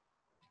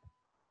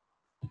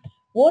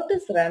 What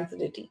is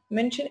rancidity?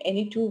 Mention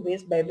any two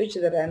ways by which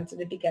the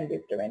rancidity can be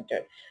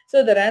prevented.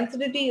 So the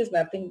rancidity is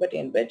nothing but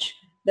in which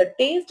the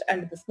taste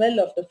and the smell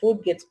of the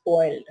food gets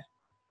spoiled.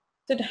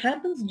 So it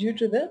happens due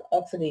to the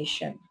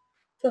oxidation.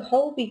 So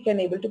how we can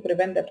able to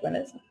prevent that one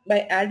is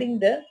by adding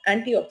the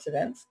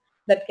antioxidants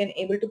that can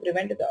able to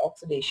prevent the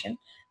oxidation.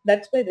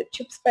 That's why the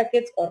chips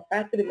packets are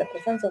packed in the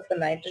presence of the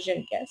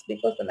nitrogen gas,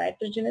 because the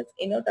nitrogen is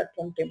inert at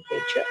room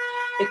temperature,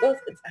 because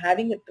it's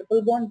having a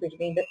triple bond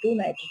between the two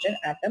nitrogen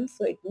atoms.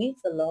 So it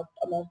needs a lot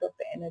amount of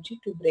the energy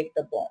to break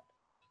the bond.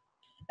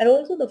 And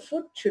also the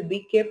food should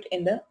be kept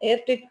in the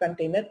airtight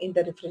container in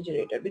the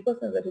refrigerator, because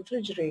in the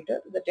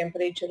refrigerator the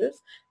temperature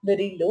is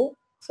very low.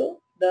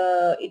 So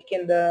the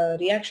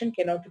reaction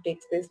cannot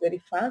take place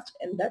very fast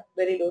in that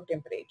very low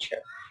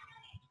temperature.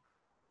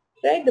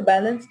 Write the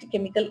balanced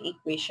chemical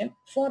equation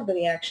for the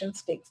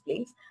reactions takes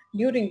place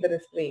during the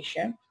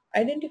respiration.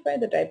 Identify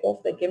the type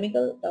of the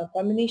chemical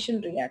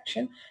combination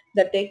reaction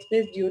that takes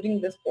place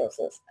during this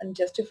process and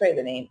justify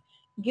the name.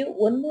 Give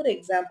one more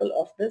example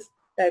of this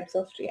types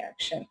of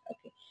reaction.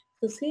 Okay.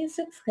 So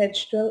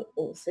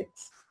C6H12O6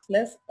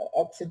 plus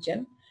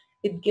oxygen,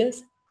 it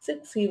gives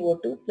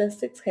 6CO2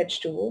 plus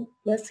 6H2O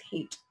plus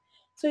heat.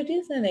 So it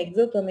is an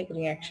exothermic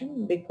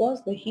reaction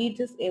because the heat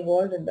is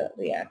evolved in the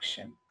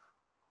reaction.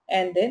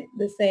 And then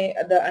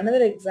the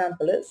another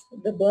example is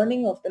the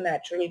burning of the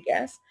natural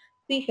gas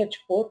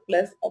CH4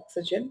 plus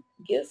oxygen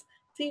gives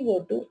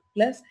CO2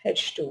 plus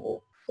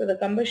H2O. So the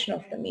combustion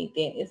of the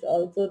methane is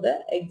also the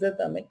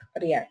exothermic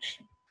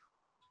reaction.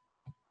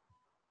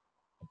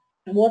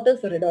 What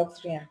is a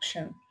redox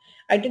reaction?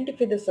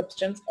 Identify the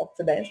substance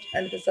oxidized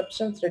and the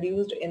substance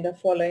reduced in the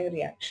following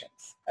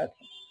reactions. Okay.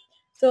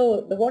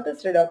 So the what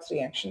is redox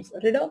reactions?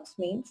 Redox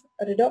means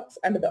a redox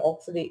and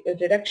the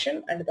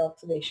reduction and the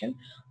oxidation.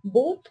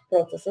 Both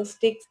processes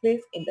takes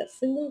place in the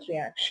single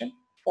reaction.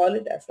 Call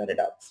it as a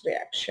redox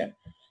reaction.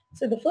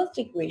 So the first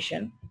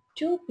equation,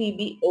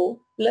 2PbO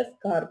plus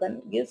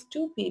carbon gives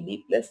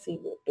 2Pb plus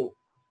CO2.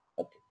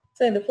 Okay.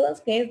 So in the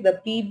first case, the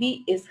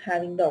Pb is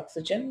having the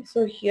oxygen.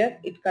 So here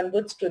it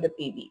converts to the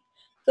Pb.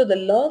 So the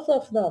loss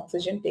of the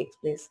oxygen takes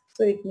place.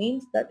 So it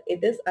means that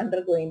it is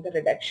undergoing the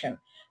reduction.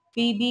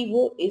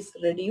 PbO is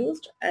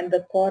reduced and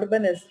the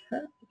carbon is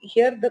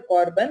here the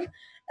carbon,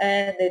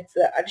 and its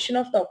addition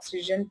of the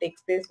oxygen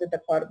takes place with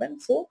the carbon.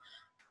 So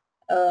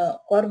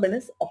carbon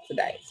is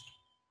oxidized.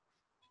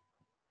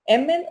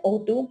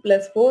 MnO2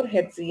 plus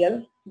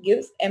 4HCl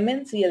gives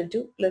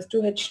MnCl2 plus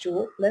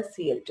 2H2O plus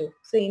Cl2.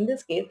 So in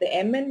this case, the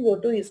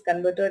MnO2 is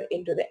converted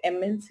into the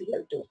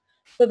MnCl2.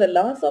 So the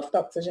loss of the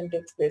oxygen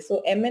takes place.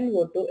 So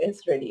MnO2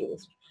 is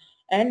reduced.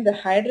 And the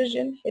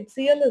hydrogen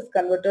HCl is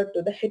converted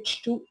to the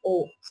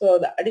H2O. So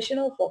the addition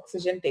of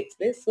oxygen takes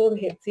place. So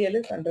the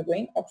HCl is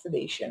undergoing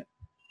oxidation.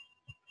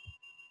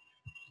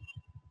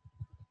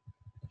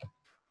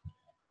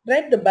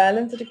 Write the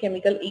balanced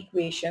chemical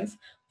equations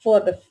for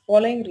the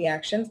following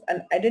reactions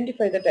and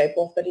identify the type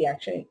of the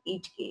reaction in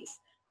each case.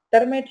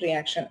 Thermite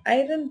reaction.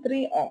 Iron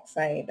 3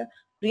 oxide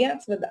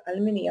reacts with the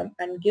aluminium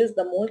and gives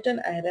the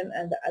molten iron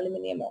and the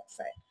aluminium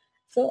oxide.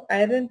 So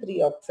iron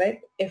 3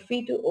 oxide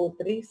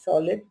Fe2O3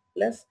 solid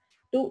plus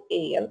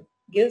 2Al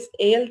gives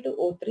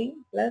Al2O3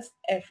 plus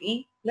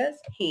Fe plus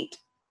heat.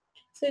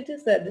 So it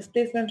is a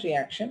displacement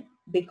reaction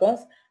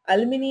because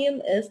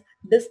aluminium is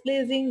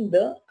displacing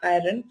the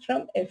iron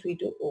from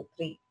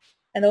Fe2O3.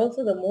 And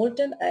also the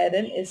molten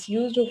iron is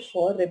used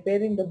for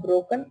repairing the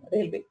broken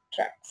railway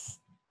tracks.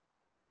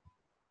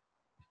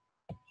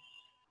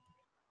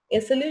 A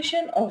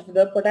solution of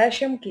the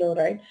potassium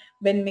chloride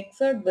when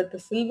mixed with the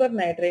silver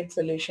nitrate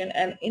solution,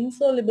 an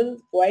insoluble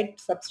white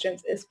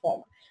substance is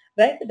formed.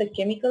 Write the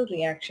chemical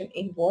reaction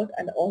involved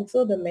and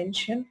also the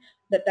mention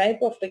the type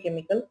of the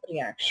chemical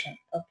reaction.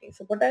 Okay,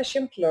 so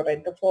potassium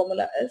chloride, the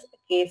formula is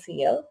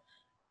KCl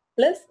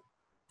plus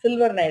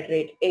silver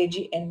nitrate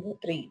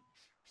AgNO3.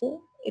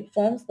 So it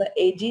forms the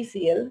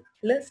AgCl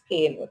plus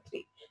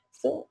KNO3.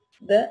 So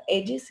the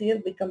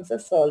AgCl becomes a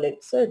solid.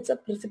 So it's a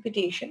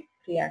precipitation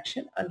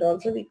reaction, and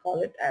also we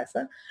call it as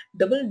a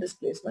double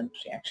displacement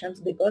reactions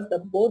because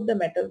both the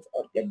metals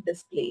are get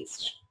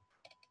displaced.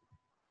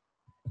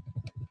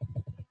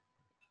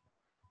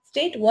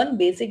 State one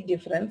basic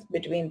difference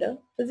between the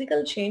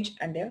physical change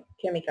and a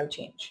chemical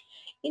change.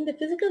 In the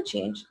physical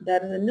change,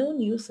 there is no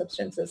new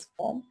substances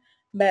formed,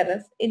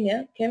 whereas in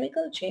a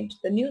chemical change,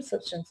 the new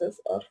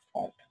substances are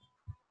formed.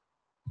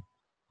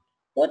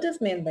 What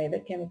is meant by the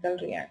chemical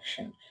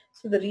reaction?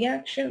 So the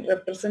reaction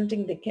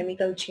representing the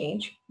chemical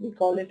change, we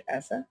call it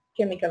as a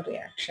chemical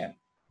reaction.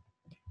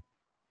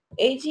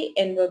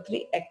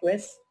 AgNO3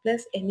 aqueous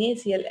plus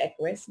NaCl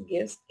aqueous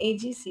gives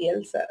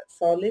AgCl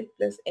solid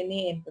plus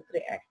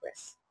NaNO3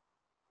 aqueous.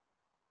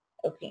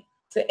 Okay,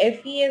 so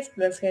FeS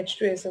plus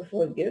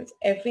H2SO4 gives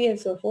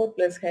FeSO4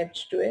 plus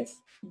H2S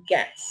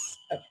gas.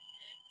 Okay.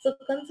 So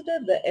consider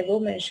the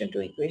above mentioned two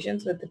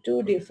equations with the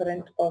two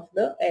different of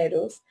the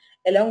arrows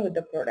along with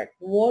the product.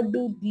 What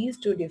do these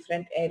two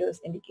different arrows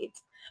indicate?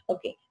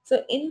 Okay,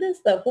 so in this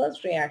the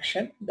first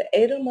reaction, the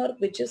arrow mark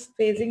which is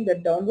facing the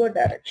downward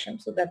direction,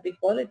 so that we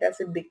call it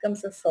as it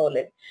becomes a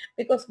solid,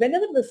 because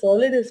whenever the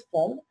solid is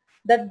formed,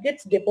 that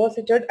gets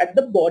deposited at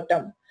the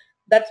bottom.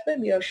 That's why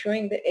we are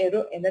showing the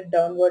arrow in the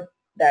downward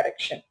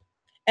direction.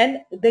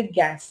 And the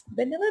gas,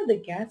 whenever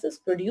the gas is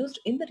produced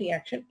in the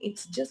reaction,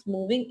 it's just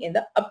moving in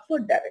the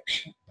upward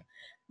direction.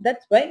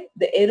 That's why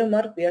the arrow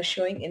mark we are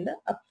showing in the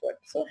upward.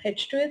 So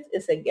H2S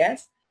is a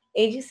gas,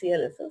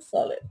 AgCl is a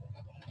solid.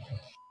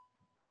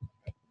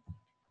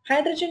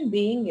 Hydrogen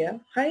being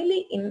a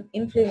highly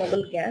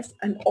inflammable gas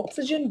and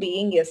oxygen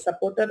being a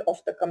supporter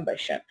of the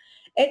combustion.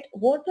 Yet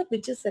water,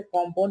 which is a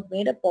compound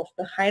made up of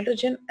the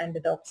hydrogen and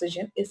the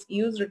oxygen, is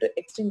used to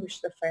extinguish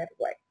the fire.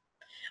 Why?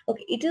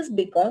 Okay, it is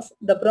because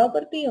the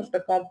property of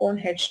the compound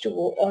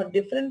H2O are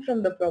different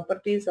from the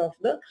properties of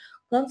the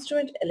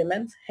constituent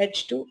elements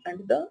H2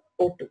 and the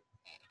O2.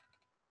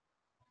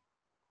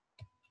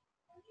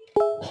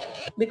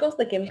 Because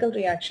the chemical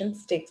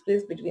reactions takes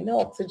place between the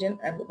oxygen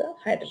and the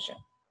hydrogen.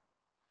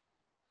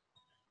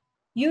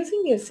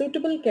 Using a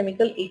suitable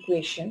chemical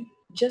equation,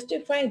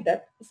 justify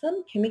that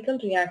some chemical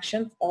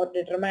reactions are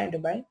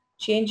determined by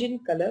change in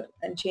color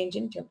and change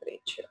in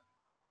temperature.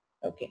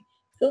 Okay,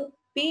 so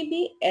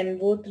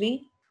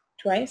PbNO3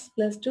 twice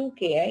plus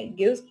 2Ki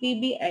gives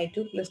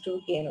PbI2 plus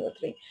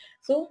 2KNO3.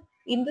 So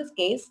in this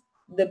case,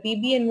 the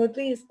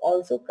PbNO3 is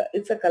also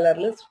it's a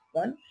colorless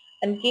one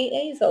and Ki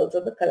is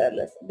also the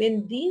colorless.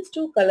 When these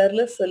two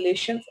colorless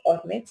solutions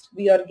are mixed,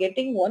 we are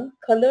getting one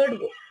colored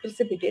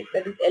precipitate,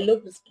 that is yellow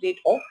precipitate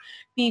of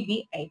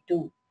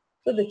PbI2.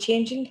 So the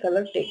change in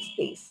color takes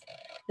place.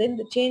 Then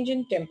the change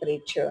in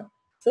temperature.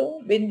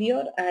 So when we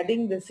are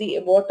adding the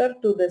water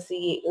to the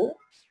CaO,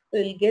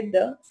 we'll get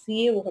the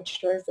CaOH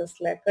twice the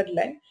slackered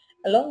line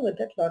along with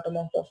that lot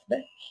amount of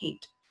the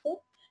heat.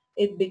 So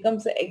it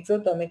becomes an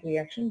exothermic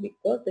reaction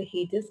because the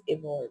heat is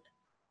evolved.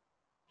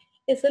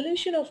 A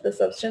solution of the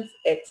substance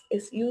X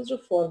is used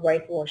for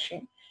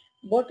whitewashing.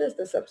 What is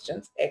the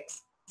substance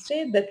X?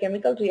 State the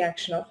chemical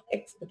reaction of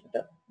X with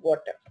the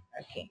water.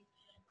 Okay.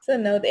 So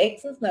now the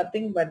X is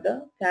nothing but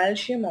the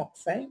calcium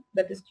oxide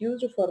that is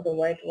used for the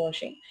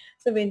whitewashing.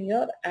 So when you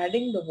are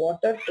adding the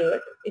water to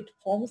it, it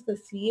forms the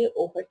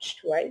CaOH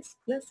twice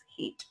plus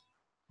heat.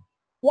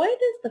 Why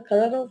does the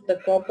color of the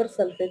copper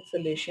sulfate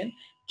solution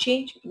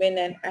change when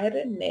an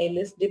iron nail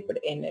is dipped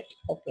in it?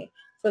 Okay,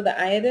 so the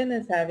iron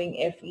is having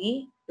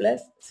Fe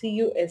plus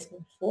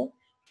CuSO4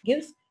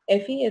 gives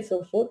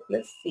FeSO4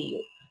 plus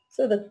Cu.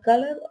 So the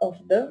color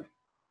of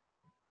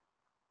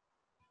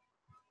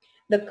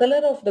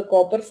the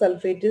copper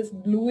sulfate is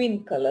blue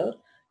in color.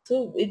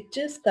 So it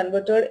is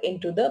converted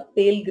into the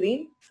pale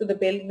green. So the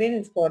pale green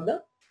is for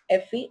the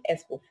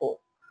FeSO4.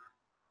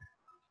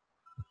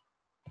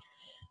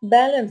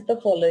 Balance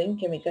the following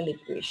chemical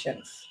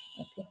equations.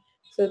 Okay.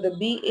 So the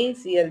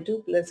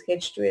BaCl2 plus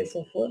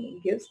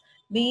H2SO4 gives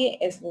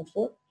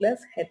BaSO4 plus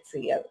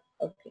HCl.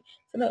 Okay.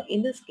 So now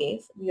in this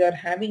case, we are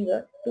having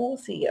a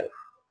 2Cl.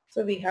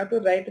 So we have to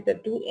write the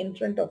 2 in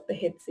front of the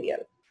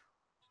HCl.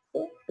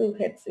 So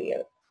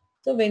 2HCl.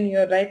 So when you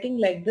are writing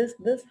like this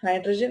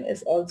hydrogen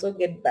is also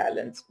get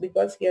balanced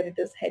because here it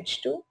is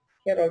H2,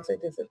 here also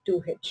it is a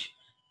 2H.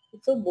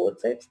 So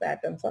both sides the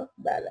atoms are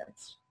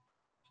balanced.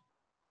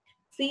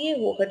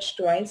 CaOH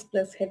twice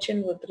plus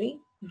HNO3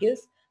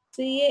 gives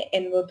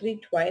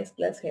CaNO3 twice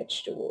plus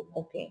H2O.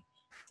 Okay.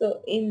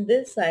 So in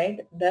this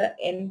side, the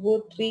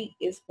NO3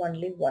 is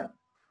only one.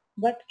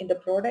 But in the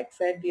product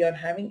side, we are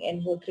having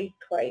NO3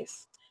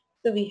 twice.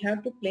 So we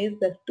have to place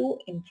the 2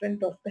 in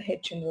front of the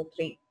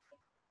HNO3.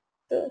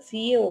 So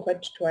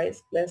CaOH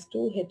twice plus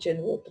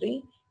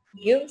 2HNO3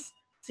 gives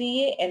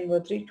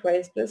CaNO3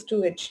 twice plus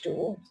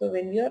 2H2O. So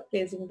when we are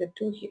placing the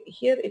 2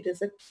 here it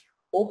is a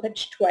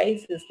OH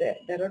twice is there.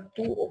 There are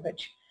 2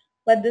 OH.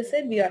 But this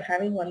side we are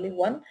having only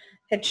one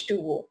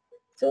H2O.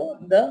 So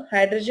the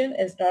hydrogen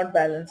is not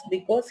balanced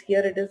because here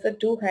it is a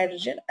 2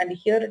 hydrogen and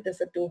here it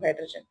is a 2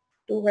 hydrogen.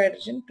 2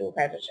 hydrogen, 2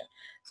 hydrogen.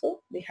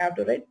 So we have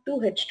to write 2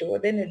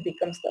 H2O. Then it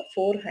becomes the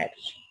 4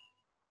 hydrogen.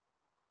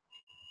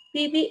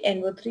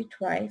 PbNO3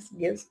 twice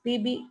gives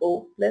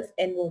PbO plus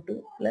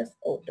NO2 plus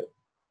O2.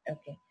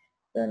 Okay.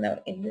 So now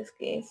in this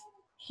case,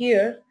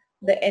 here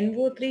the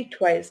NO3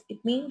 twice,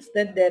 it means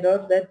that there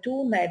are the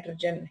 2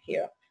 nitrogen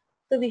here.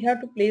 So we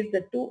have to place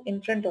the 2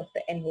 in front of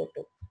the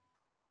NO2.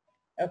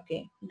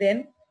 Okay.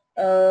 Then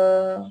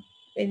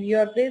when you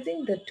are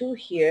placing the 2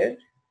 here,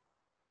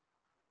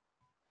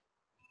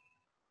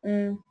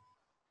 then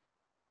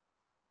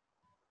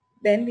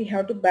we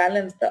have to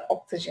balance the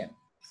oxygen.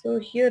 So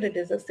here it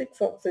is a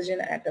 6 oxygen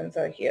atoms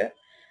are here.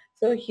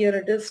 So here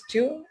it is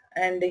 2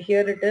 and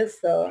here it is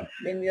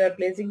when we are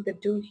placing the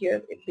 2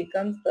 here it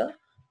becomes the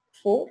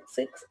 4,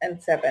 6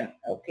 and 7.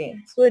 Okay,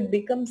 so it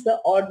becomes the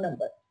odd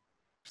number.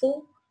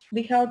 So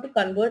we have to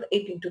convert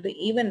it into the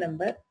even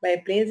number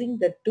by placing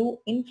the 2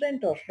 in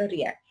front of the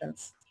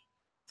reactants.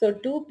 So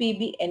 2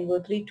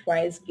 PbNO3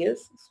 twice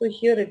gives, so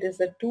here it is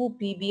a 2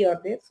 Pb are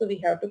there, so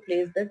we have to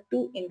place the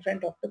 2 in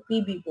front of the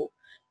PbO.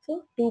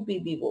 So 2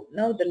 PbO.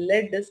 Now the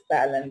lead is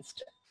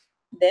balanced.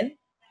 Then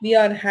we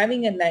are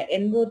having a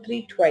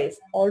NO3 twice.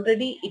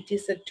 Already it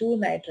is a 2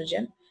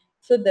 nitrogen.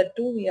 So the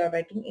 2 we are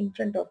writing in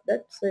front of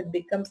that, so it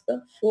becomes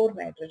the 4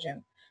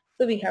 nitrogen.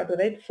 So we have to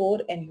write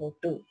 4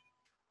 NO2.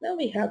 Now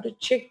we have to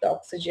check the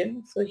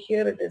oxygen. So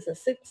here it is a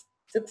 6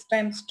 6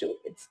 times 2,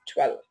 it's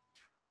 12.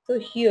 So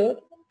here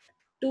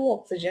 2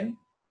 oxygen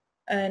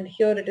and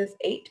here it is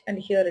 8 and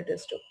here it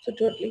is 2. So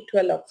totally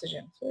 12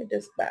 oxygen. So it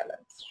is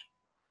balanced.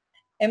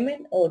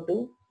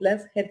 MnO2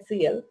 plus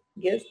HCl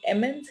gives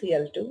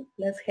MnCl2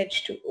 plus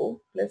H2O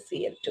plus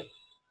Cl2.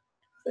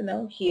 So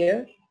now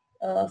here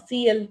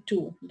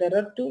Cl2, there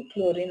are 2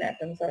 chlorine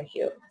atoms are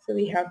here. So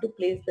we have to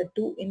place the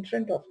 2 in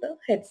front of the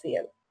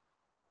HCl.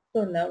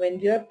 So now when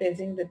we are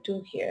placing the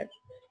 2 here,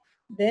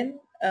 then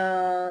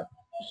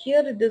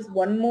here it is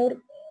one more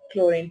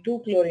chlorine,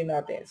 2 chlorine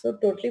are there. So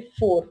totally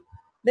 4.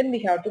 Then we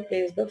have to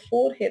place the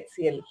 4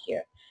 HCl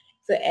here.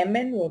 So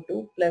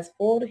MnO2 plus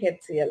 4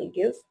 HCl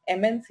gives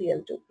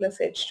MnCl2 plus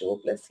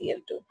H2O plus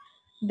Cl2.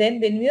 Then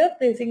when we are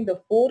placing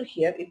the 4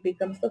 here, it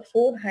becomes the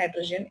 4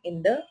 hydrogen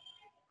in the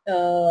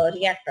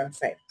reactant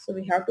side. So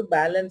we have to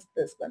balance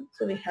this one.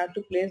 So we have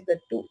to place the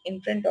 2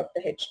 in front of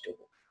the H2O.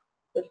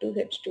 So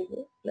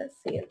 2H2O plus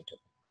Cl2.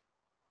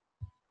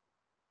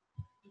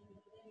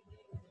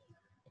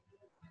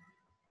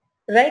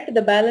 Write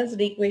the balanced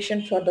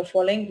equation for the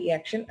following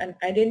reaction and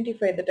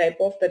identify the type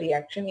of the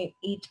reaction in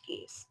each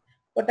case.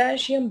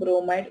 Potassium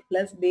bromide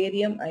plus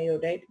barium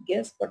iodide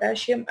gives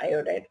potassium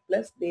iodide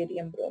plus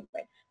barium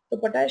bromide. So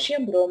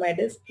potassium bromide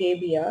is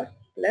KBr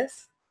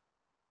plus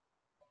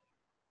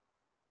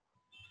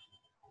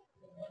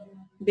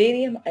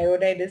barium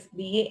iodide is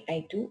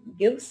BaI2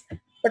 gives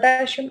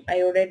potassium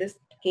iodide is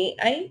Ki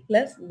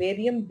plus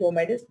barium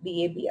bromide is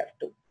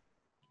BaBr2.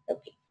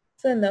 Okay.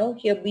 So now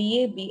here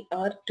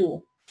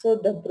BaBr2. So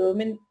the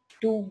bromine,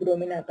 2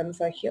 bromine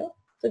atoms are here.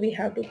 So we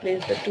have to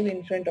place the 2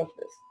 in front of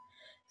this.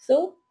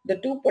 So the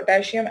 2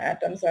 potassium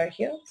atoms are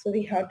here. So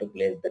we have to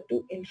place the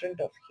 2 in front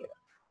of here.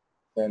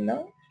 So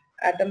now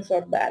atoms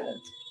are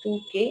balanced.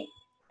 2K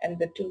and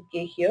the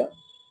 2K here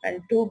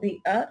and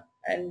 2Br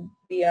and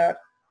Br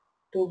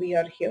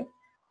 2Br here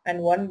and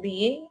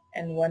 1Ba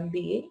and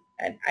 1Ba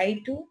and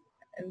I2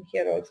 and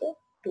here also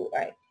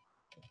 2I.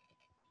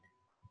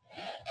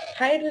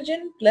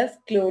 Hydrogen plus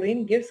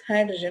chlorine gives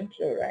hydrogen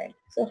chloride.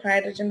 So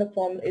hydrogen, the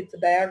form, it's a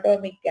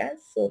diatomic gas,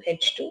 so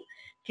H2.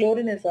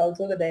 Chlorine is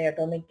also the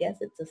diatomic gas,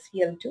 it's a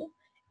Cl2.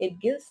 It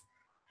gives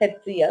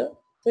HCl.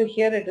 So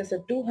here it is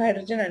a 2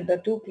 hydrogen and the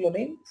 2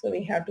 chlorine. So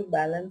we have to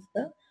balance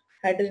the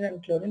hydrogen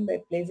and chlorine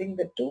by placing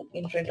the 2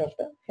 in front of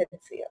the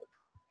HCl.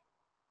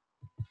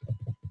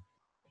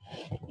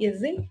 A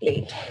zinc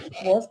plate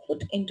was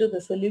put into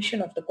the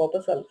solution of the copper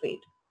sulfate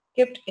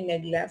kept in a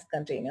glass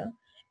container.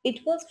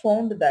 It was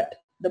found that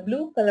the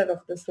blue color of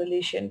the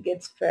solution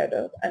gets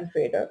faded and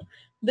faded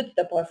with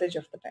the passage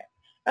of the time.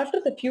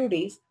 After the few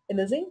days, when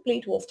the zinc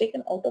plate was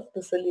taken out of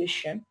the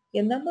solution,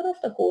 a number of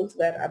the holes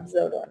were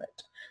observed on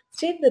it.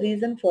 State the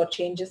reason for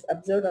changes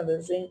observed on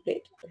the zinc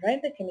plate.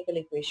 Write the chemical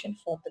equation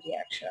for the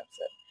reaction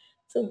observed.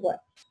 So why?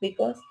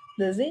 Because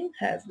the zinc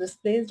has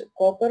displaced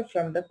copper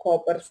from the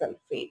copper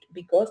sulfate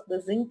because the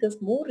zinc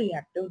is more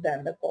reactive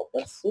than the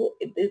copper, so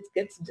it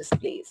gets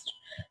displaced.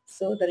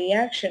 So the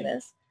reaction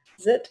is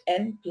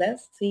Zn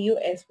plus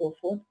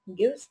CuSO4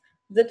 gives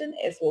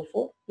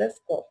ZnSO4 plus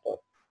copper.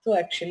 So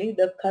actually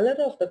the color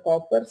of the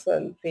copper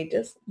sulfate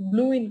is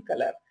blue in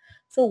color.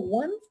 So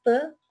once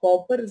the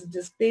copper is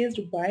displaced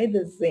by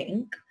the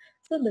zinc,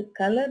 so the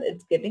color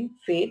is getting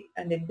fade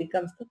and it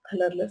becomes the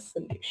colorless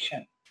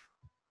solution.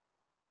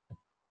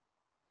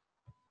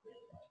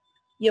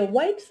 A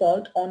white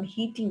salt on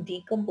heating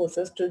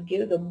decomposes to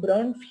give the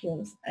brown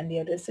fumes and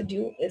a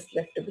residue is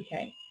left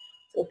behind.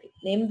 So, okay,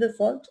 name the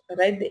salt,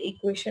 write the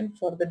equation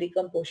for the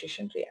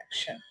decomposition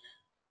reaction.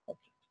 Okay.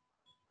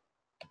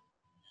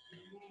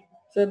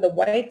 So the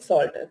white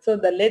salt, so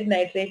the lead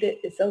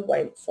nitrate is a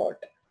white salt.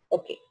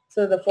 Okay,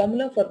 so the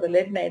formula for the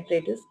lead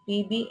nitrate is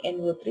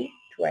PbNO3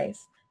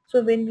 twice.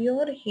 So when we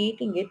are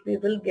heating it, we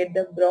will get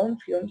the brown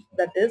fumes,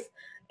 that is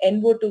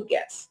NO2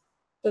 gas.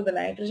 So the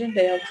nitrogen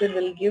dioxide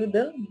will give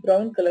the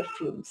brown color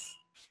fumes.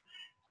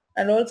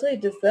 And also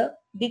it is a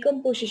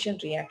decomposition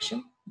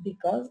reaction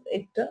because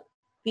it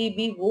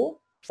PbO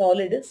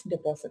solid is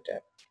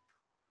deposited.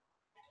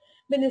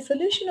 When a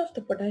solution of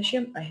the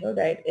potassium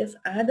iodide is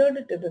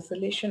added to the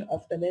solution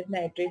of the lead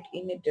nitrate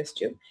in a test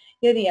tube,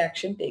 a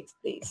reaction takes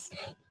place.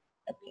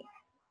 Okay.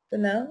 So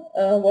now,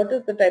 what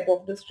is the type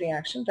of this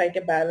reaction? Write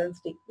a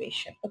balanced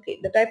equation. Okay,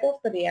 the type of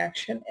the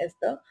reaction is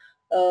the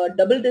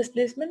double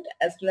displacement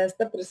as well as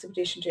the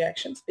precipitation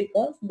reactions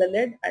because the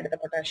lead and the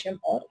potassium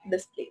are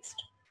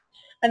displaced.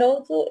 And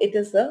also it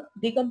is a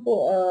the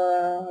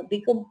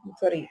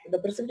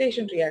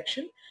precipitation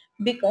reaction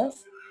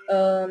because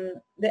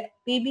the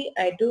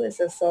PbI2 is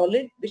a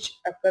solid which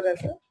occurs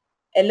as a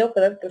yellow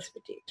color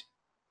precipitate.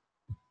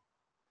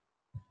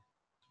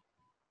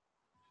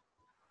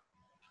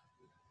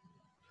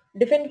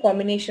 Define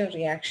combination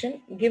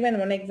reaction. Given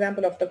one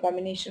example of the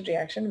combination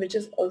reaction which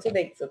is also the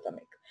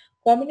exothermic.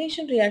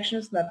 Combination reaction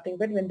is nothing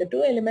but when the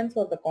two elements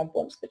or the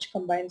compounds which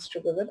combines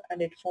together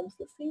and it forms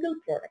a single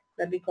product,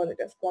 that we call it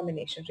as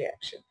combination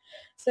reaction.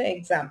 So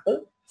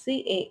example,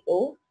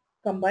 CaO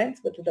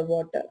combines with the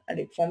water and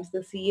it forms the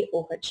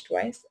CaOH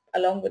twice.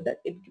 Along with that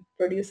it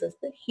produces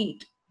the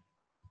heat.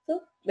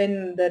 So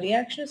when the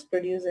reaction is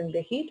producing the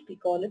heat, we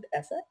call it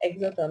as an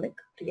exothermic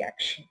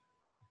reaction.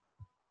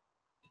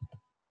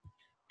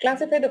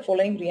 Classify the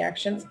following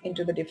reactions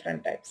into the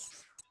different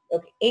types.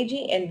 Okay,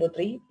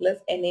 AgNO3 plus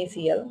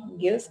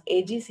NaCl gives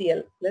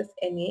AgCl plus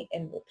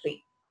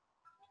NaNO3.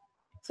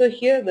 So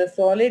here the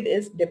solid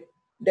is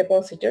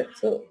deposited.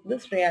 So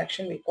this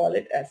reaction we call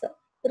it as a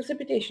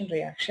precipitation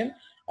reaction,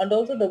 and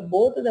also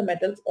both the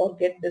metals or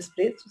get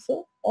displaced.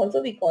 So also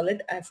we call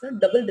it as a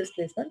double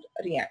displacement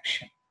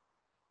reaction.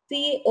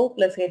 CaO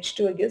plus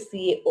H2 gives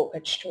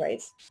CaOH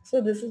twice.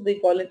 So this is we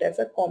call it as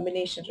a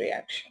combination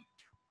reaction.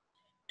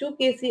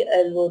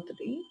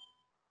 2KClO3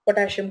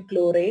 potassium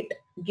chlorate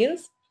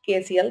gives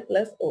KCl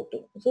plus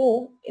O2.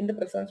 So in the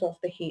presence of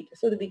the heat.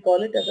 So we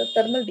call it as a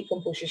thermal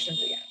decomposition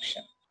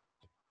reaction.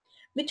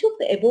 Which of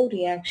the above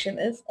reaction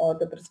is or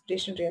the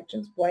precipitation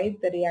reactions? Why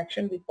the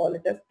reaction we call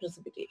it as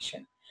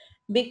precipitation?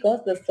 Because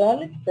the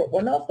solid,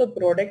 one of the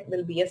product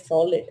will be a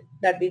solid,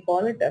 that we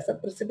call it as a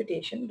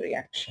precipitation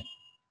reaction.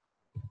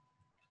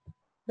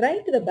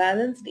 Write the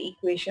balanced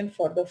equation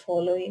for the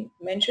following,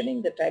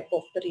 mentioning the type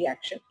of the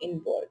reaction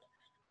involved.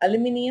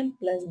 Aluminium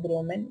plus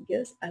bromine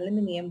gives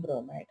aluminium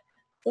bromide.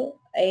 So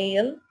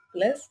Al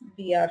plus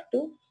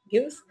Br2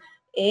 gives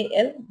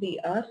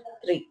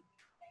AlBr3.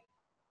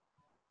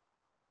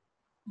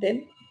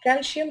 Then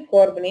calcium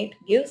carbonate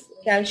gives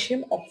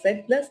calcium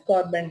oxide plus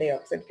carbon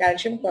dioxide.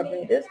 Calcium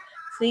carbonate is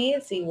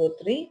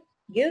CaCO3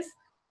 gives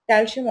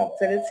calcium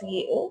oxide is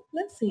CaO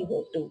plus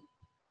CO2.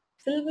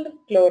 Silver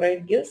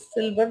chloride gives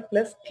silver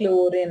plus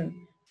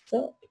chlorine.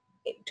 So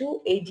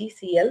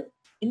 2AgCl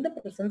in the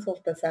presence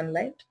of the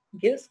sunlight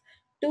gives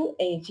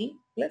 2Ag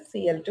plus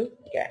Cl2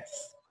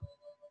 gas.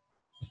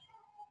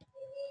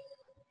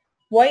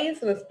 Why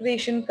is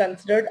respiration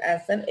considered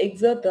as an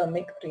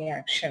exothermic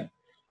reaction?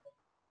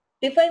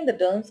 Define the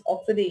terms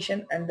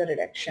oxidation and the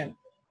reduction.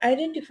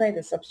 Identify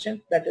the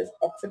substance that is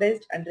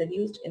oxidized and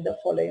reduced in the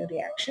following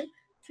reaction.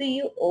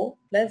 CuO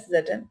plus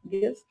Zn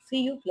gives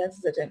Cu plus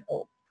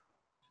ZnO.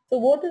 So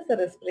what is the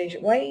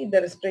respiration? Why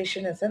the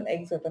respiration is an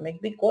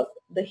exothermic? Because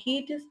the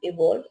heat is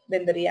evolved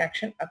when the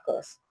reaction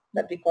occurs.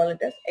 That we call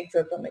it as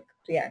exothermic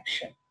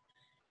reaction.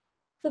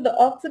 So the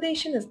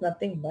oxidation is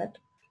nothing but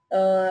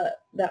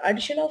the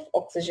addition of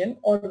oxygen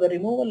or the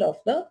removal of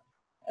the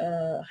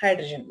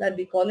hydrogen. That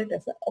we call it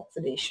as an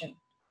oxidation.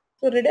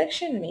 So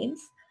reduction means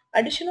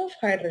addition of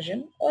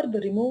hydrogen or the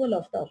removal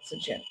of the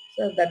oxygen.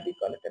 So that we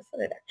call it as a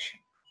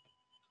reduction.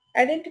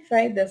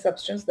 Identify the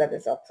substance that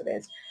is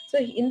oxidized. So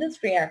in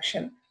this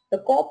reaction, the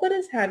copper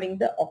is having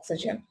the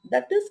oxygen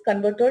that is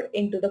converted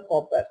into the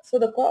copper. So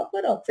the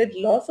copper oxide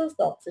loses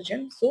the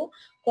oxygen. So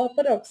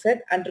copper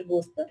oxide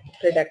undergoes the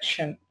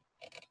reduction.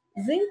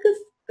 Zinc is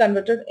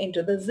converted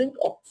into the zinc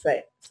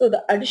oxide. So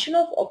the addition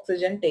of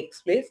oxygen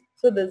takes place.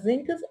 So the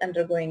zinc is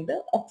undergoing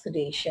the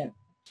oxidation.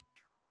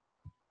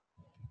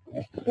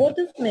 What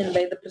is meant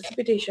by the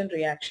precipitation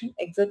reaction,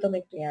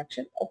 exothermic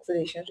reaction,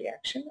 oxidation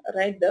reaction?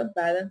 Write the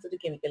balanced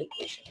chemical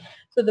equation.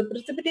 So the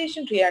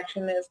precipitation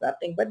reaction is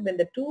nothing but when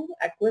the two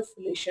aqueous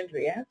solution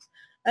reacts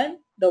and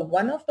the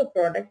one of the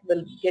product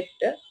will get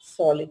a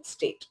solid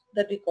state.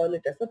 That we call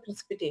it as a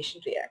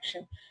precipitation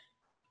reaction.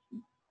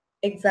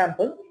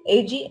 Example,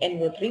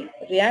 AgNO3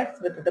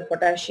 reacts with the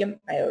potassium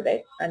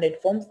iodide and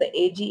it forms the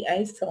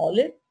AgI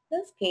solid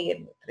plus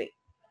KNO3.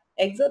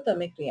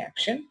 Exothermic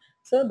reaction.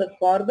 So the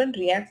carbon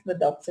reacts with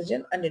the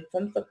oxygen and it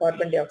forms the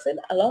carbon dioxide.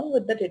 Along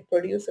with that it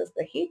produces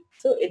the heat.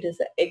 So it is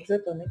an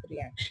exothermic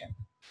reaction.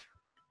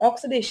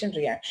 Oxidation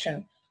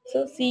reaction.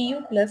 So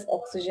Cu plus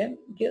oxygen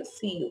gives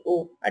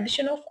CuO.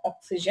 Addition of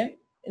oxygen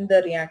in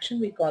the reaction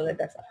we call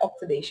it as an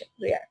oxidation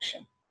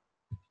reaction.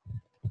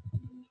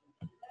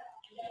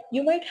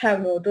 You might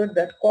have noted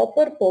that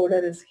copper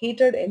powder is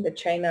heated in the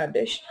china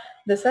dish.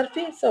 The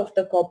surface of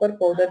the copper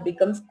powder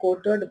becomes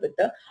coated with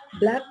a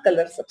black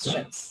color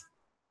substance.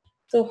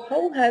 So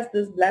how has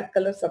this black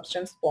color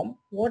substance formed?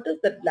 What is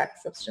that black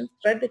substance?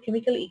 Write the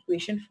chemical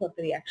equation for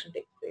the reaction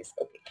take place.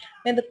 Okay.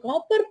 When the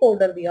copper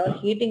powder we are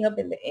heating up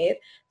in the air,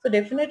 so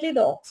definitely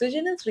the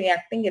oxygen is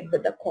reacting it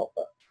with the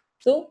copper.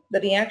 So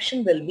the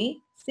reaction will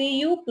be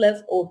Cu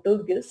plus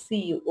O2 gives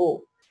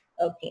CuO.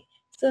 Okay.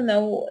 So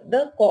now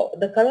the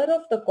color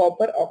of the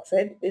copper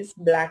oxide is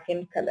black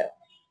in color.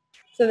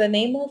 So the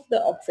name of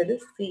the oxide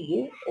is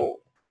CuO.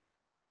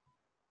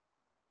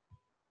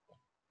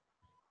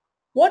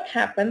 What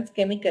happens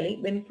chemically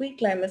when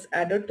quicklime is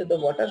added to the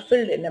water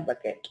filled in a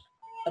bucket?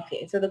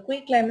 Okay, so the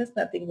quicklime is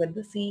nothing but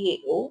the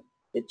CaO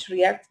which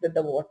reacts with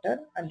the water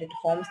and it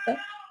forms the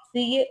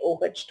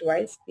CaOH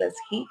twice plus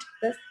heat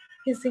plus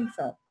hissing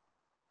sound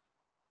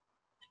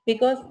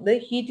because the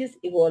heat is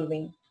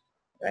evolving,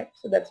 right?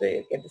 So that's why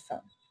you get the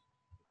sound.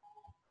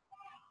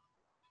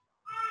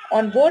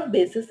 On what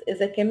basis is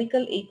a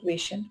chemical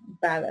equation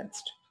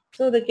balanced?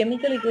 So the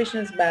chemical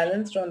equation is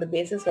balanced on the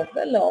basis of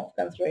the law of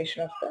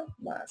conservation of the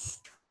mass.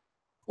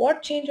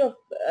 What change of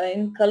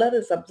in color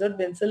is observed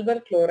when silver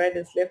chloride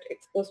is left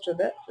exposed to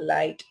the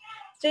light?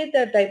 State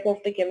the type of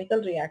the chemical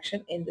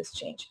reaction in this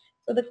change.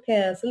 So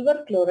the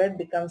silver chloride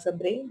becomes a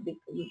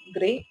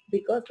gray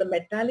because the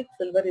metallic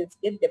silver is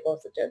get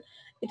deposited.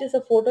 It is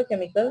a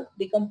photochemical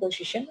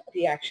decomposition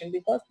reaction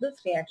because this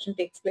reaction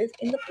takes place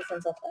in the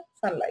presence of the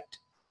sunlight.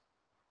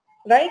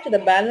 Write the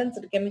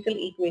balanced chemical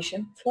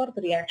equation for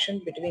the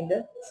reaction between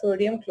the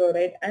sodium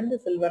chloride and the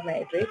silver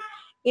nitrate,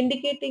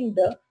 indicating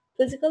the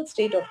physical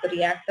state of the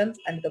reactants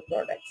and the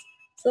products.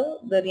 So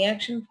the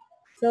reaction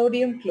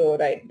sodium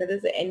chloride, that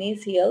is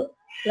NaCl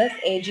plus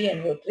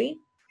AgNO3,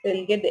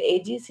 we'll get the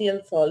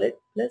AgCl solid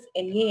plus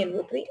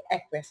NaNO3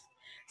 aqueous.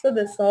 So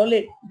the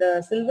solid,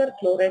 the silver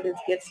chloride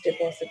gets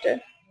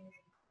deposited.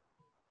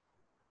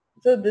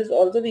 So this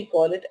also we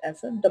call it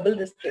as a double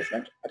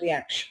displacement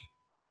reaction.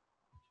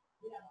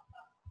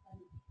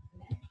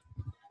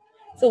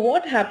 So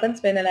what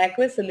happens when an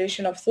aqueous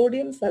solution of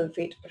sodium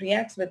sulfate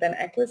reacts with an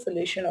aqueous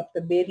solution of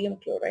the barium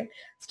chloride?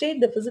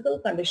 State the physical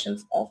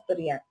conditions of the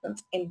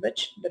reactants in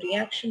which the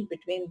reaction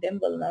between them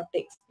will not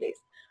take place.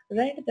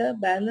 Write the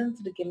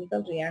balanced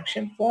chemical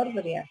reaction for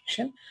the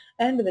reaction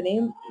and the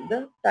name,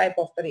 the type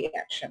of the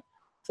reaction.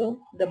 So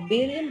the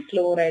barium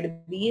chloride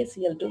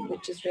BaCl2,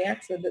 which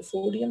reacts with the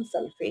sodium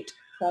sulfate,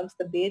 forms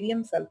the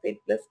barium sulfate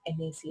plus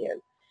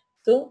NaCl.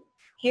 So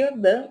here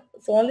the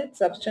solid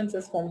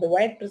substances from the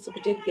white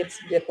precipitate gets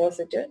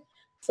deposited.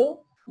 So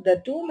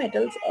the two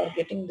metals are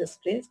getting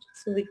displaced.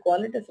 So we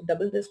call it as a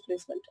double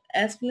displacement,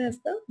 as well as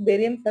the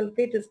barium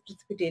sulfate is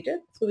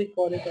precipitated. So we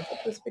call it as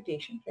a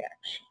precipitation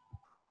reaction.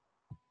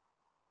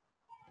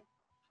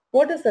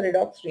 What is the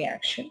redox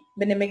reaction?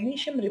 When a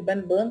magnesium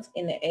ribbon burns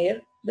in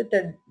air with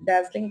a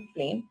dazzling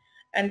flame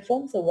and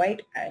forms a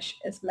white ash,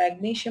 is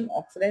magnesium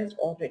oxidized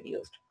or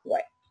reduced?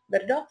 Why? The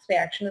redox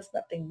reaction is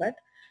nothing but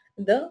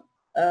the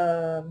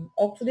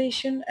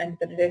oxidation and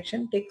the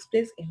reduction takes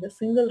place in the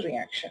single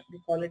reaction. We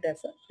call it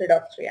as a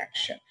redox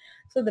reaction.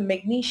 So the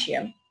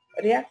magnesium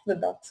reacts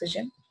with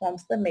oxygen,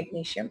 forms the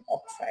magnesium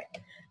oxide.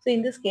 So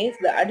in this case,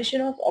 the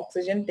addition of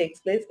oxygen takes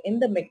place in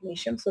the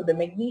magnesium. So the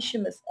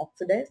magnesium is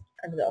oxidized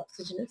and the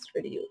oxygen is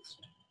reduced.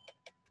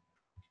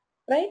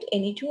 Write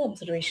any two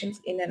observations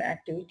in an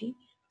activity,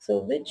 so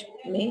which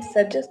may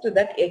suggest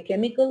that a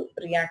chemical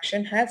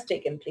reaction has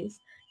taken place.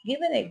 Give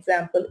an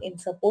example in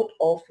support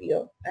of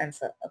your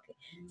answer. Okay.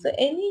 So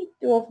any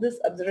two of these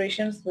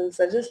observations will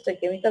suggest a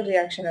chemical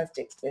reaction has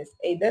taken place.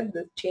 Either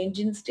the change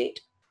in state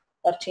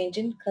or change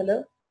in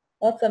color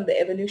or from the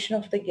evolution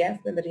of the gas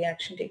when the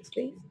reaction takes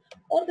place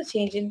or the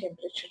change in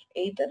temperature.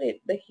 Either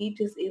the heat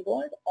is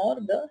evolved or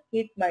the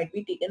heat might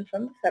be taken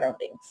from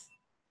surroundings.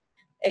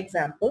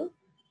 Example,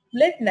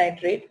 lead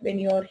nitrate, when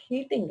you are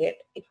heating it,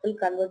 it will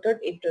convert it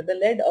into the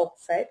lead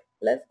oxide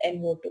plus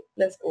NO2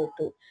 plus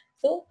O2.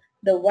 So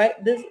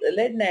this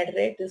lead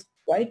nitrate is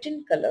white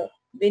in color.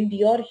 When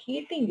you are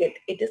heating it,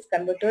 it is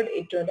converted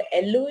into the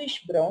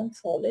yellowish brown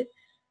solid.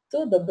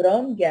 So the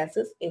brown gas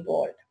is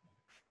evolved.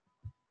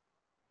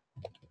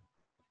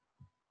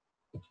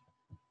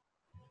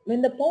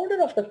 When the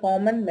powder of the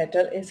common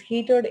metal is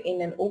heated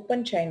in an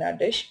open china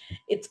dish,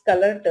 its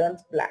color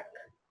turns black.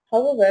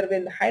 However,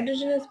 when the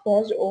hydrogen is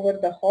passed over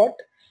the hot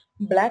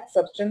black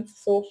substance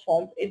so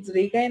formed, it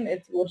regains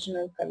its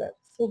original color.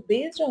 So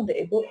based on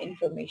the above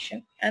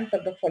information,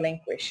 answer the following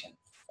questions.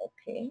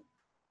 Okay.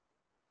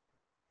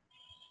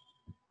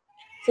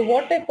 So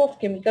what type of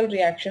chemical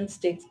reactions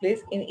takes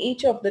place in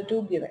each of the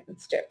two given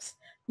steps?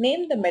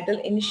 Name the metal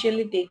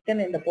initially taken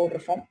in the powder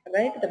form.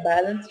 Write the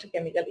balanced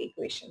chemical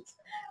equations.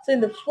 So in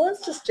the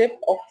first step,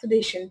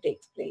 oxidation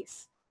takes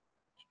place.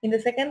 In the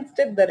second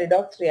step, the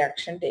redox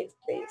reaction takes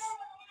place.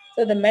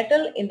 So the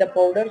metal in the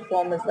powder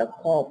form is the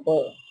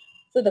copper.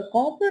 So the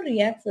copper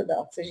reacts with the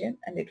oxygen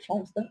and it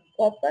forms the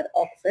copper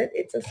oxide.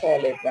 It's a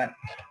solid one.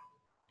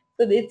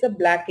 So it's a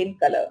black in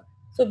color.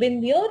 So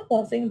when we are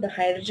passing the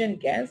hydrogen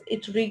gas,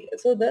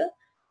 so the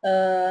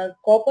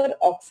copper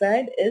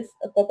oxide is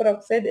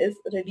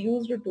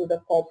reduced to the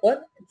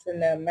copper. It's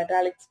in a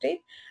metallic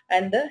state,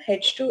 and the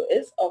H2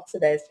 is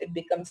oxidized. It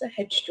becomes a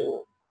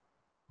H2O.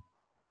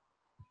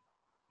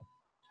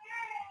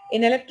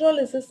 In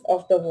electrolysis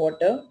of the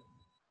water,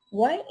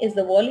 why is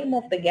the volume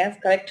of the gas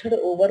collected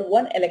over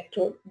one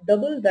electrode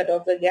double that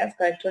of the gas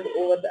collected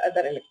over the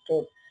other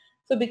electrode?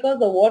 So because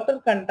the water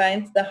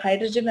contains the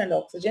hydrogen and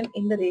oxygen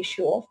in the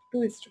ratio of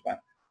 2:1.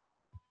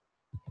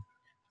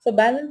 So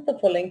balance the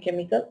following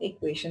chemical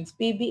equations.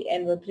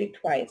 PbNO3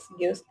 twice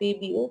gives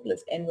PbO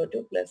plus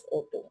NO2 plus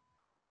O2.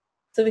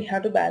 So we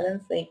have to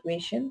balance the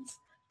equations.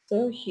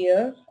 So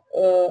here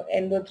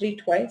NO3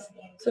 twice.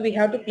 So we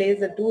have to place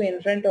the 2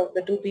 in front of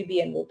the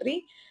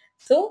 2PbNO3.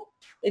 So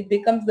it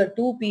becomes the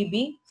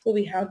 2Pb. So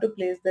we have to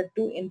place the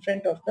 2 in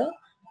front of the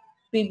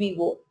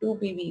PbO,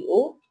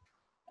 2PbO.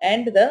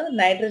 And the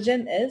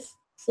nitrogen is,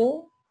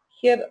 so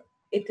here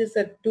it is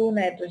a 2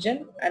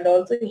 nitrogen and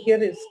also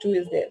here is 2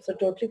 is there. So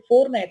totally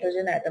 4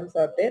 nitrogen atoms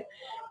are there.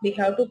 We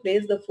have to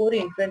place the 4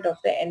 in front of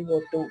the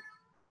NO2.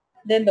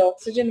 Then the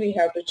oxygen we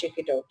have to check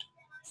it out.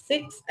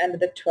 6 and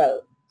the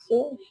 12.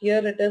 So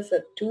here it is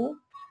a 2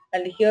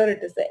 and here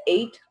it is a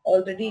 8.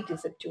 Already it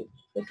is a 2.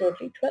 So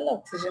totally 12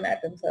 oxygen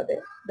atoms are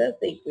there. Thus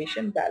the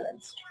equation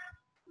balanced.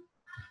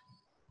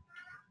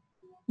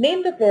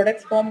 Name the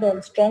products formed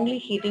on strongly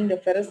heating the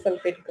ferrous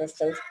sulfate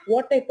crystals.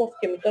 What type of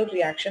chemical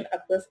reaction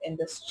occurs in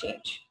this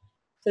change?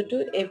 So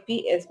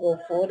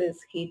 2FeSO4 is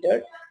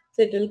heated.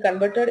 So it will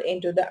converted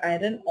into the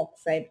iron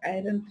oxide,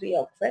 iron 3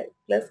 oxide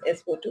plus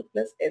SO2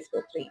 plus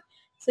SO3.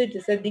 So it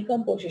is a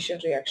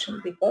decomposition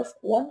reaction because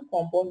one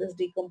compound is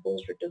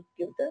decomposed to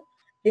give the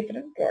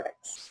different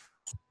products.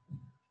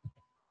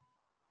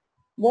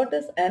 What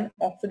is an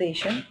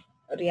oxidation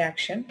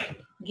reaction?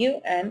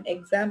 Give an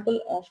example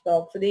of the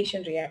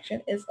oxidation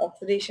reaction. Is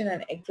oxidation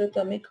an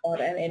exothermic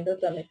or an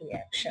endothermic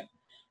reaction?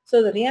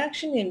 So the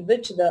reaction in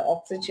which the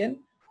oxygen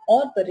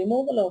or the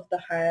removal of the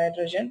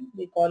hydrogen,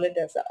 we call it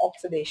as the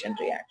oxidation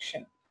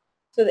reaction.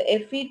 So the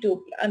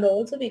Fe2 and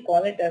also we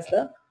call it as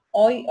the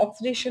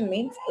oxidation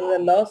means the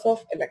loss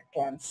of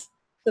electrons.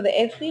 So the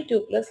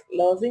Fe2 plus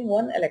losing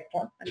one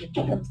electron and it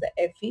becomes the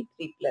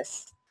Fe3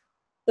 plus.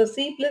 So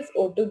C plus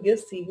O2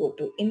 gives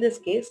CO2. In this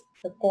case,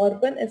 the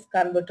carbon is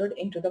converted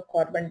into the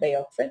carbon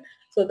dioxide.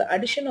 So the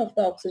addition of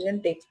the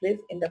oxygen takes place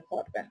in the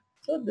carbon.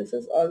 So this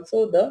is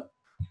also the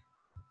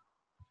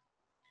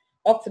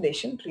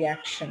oxidation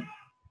reaction.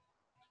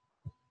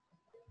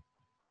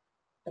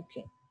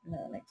 Okay,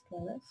 now next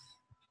one is.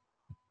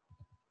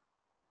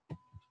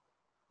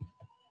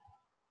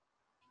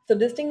 So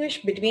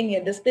distinguish between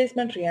a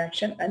displacement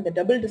reaction and the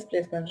double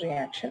displacement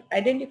reaction.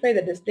 Identify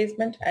the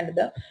displacement and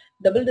the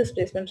double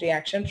displacement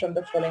reaction from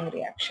the following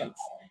reactions.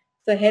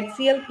 So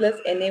HCl plus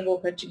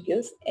NaOH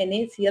gives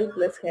NaCl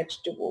plus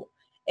H2O.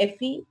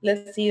 Fe plus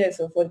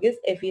CuSO4 gives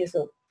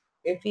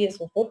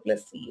FeSO4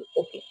 plus Cu.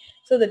 Okay.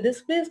 So the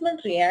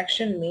displacement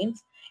reaction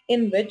means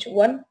in which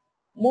one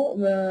more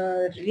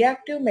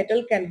reactive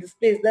metal can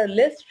displace the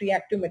less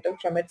reactive metal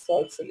from its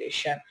salt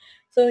solution.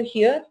 So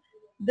here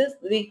this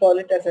we call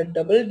it as a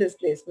double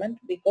displacement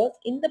because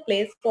in the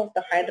place of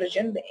the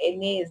hydrogen the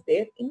Na is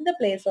there, in the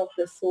place of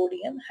the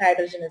sodium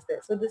hydrogen is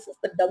there. So this is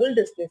the double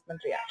displacement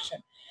reaction.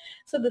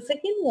 So the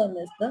second one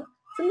is the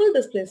single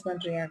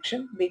displacement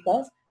reaction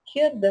because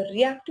here the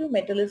reactive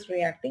metal is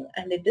reacting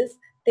and it is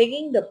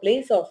taking the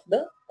place of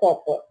the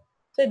copper.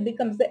 So it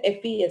becomes the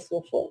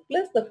FeSO4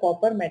 plus the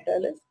copper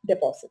metal is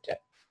deposited.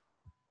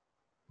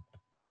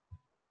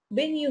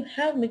 When you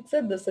have mixed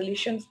the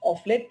solutions of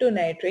lead to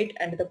nitrate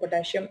and the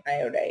potassium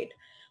iodide,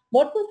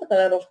 what was the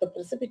color of the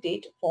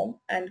precipitate formed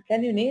and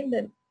can you name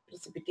the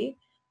precipitate?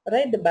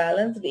 Write the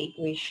balanced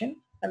equation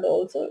and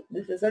also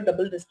this is a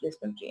double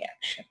displacement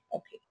reaction.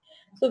 Okay.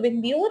 So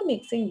when we are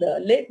mixing the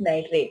lead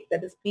nitrate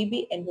that is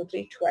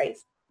PbNO3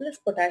 twice plus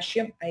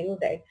potassium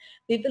iodide,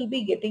 we will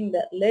be getting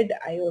the lead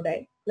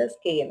iodide plus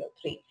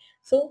KNO3.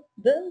 So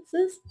this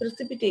is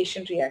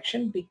precipitation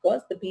reaction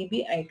because the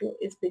PbI2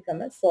 is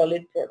become a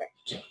solid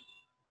product.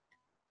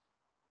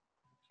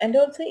 And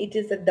also it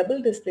is a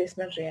double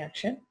displacement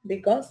reaction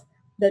because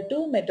the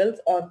two metals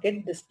are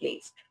get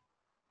displaced.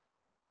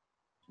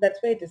 That's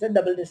why it is a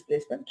double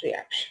displacement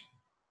reaction.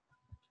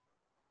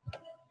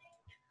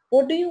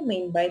 What do you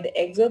mean by the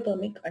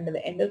exothermic and the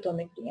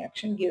endothermic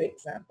reaction? Give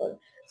example.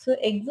 So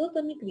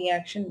exothermic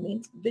reaction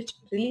means which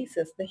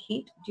releases the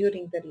heat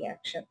during the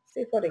reaction.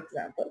 Say for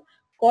example,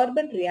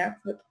 carbon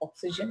reacts with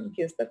oxygen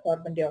gives the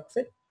carbon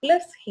dioxide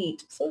plus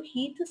heat. So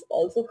heat is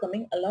also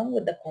coming along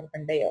with the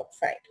carbon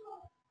dioxide.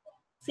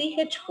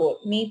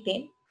 CH4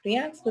 methane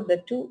reacts with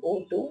the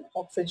 2O2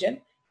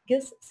 oxygen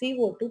gives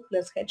CO2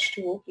 plus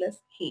H2O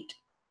plus heat.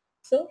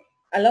 So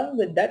along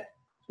with that,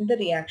 in the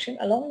reaction,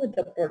 along with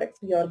the products,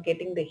 we are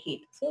getting the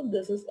heat. So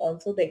this is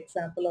also the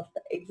example of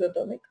the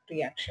exothermic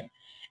reaction.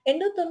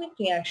 Endothermic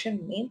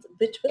reaction means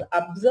which will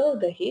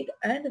absorb the heat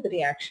and the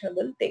reaction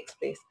will take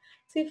place.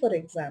 See for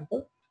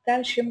example,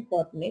 calcium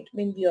carbonate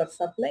when we are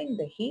supplying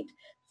the heat,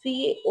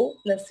 CaO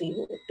plus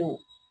CO2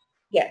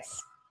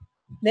 gas.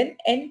 Then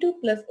N2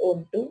 plus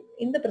O2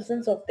 in the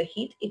presence of the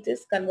heat, it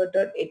is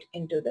converted it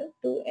into the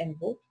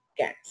 2NO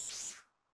gas.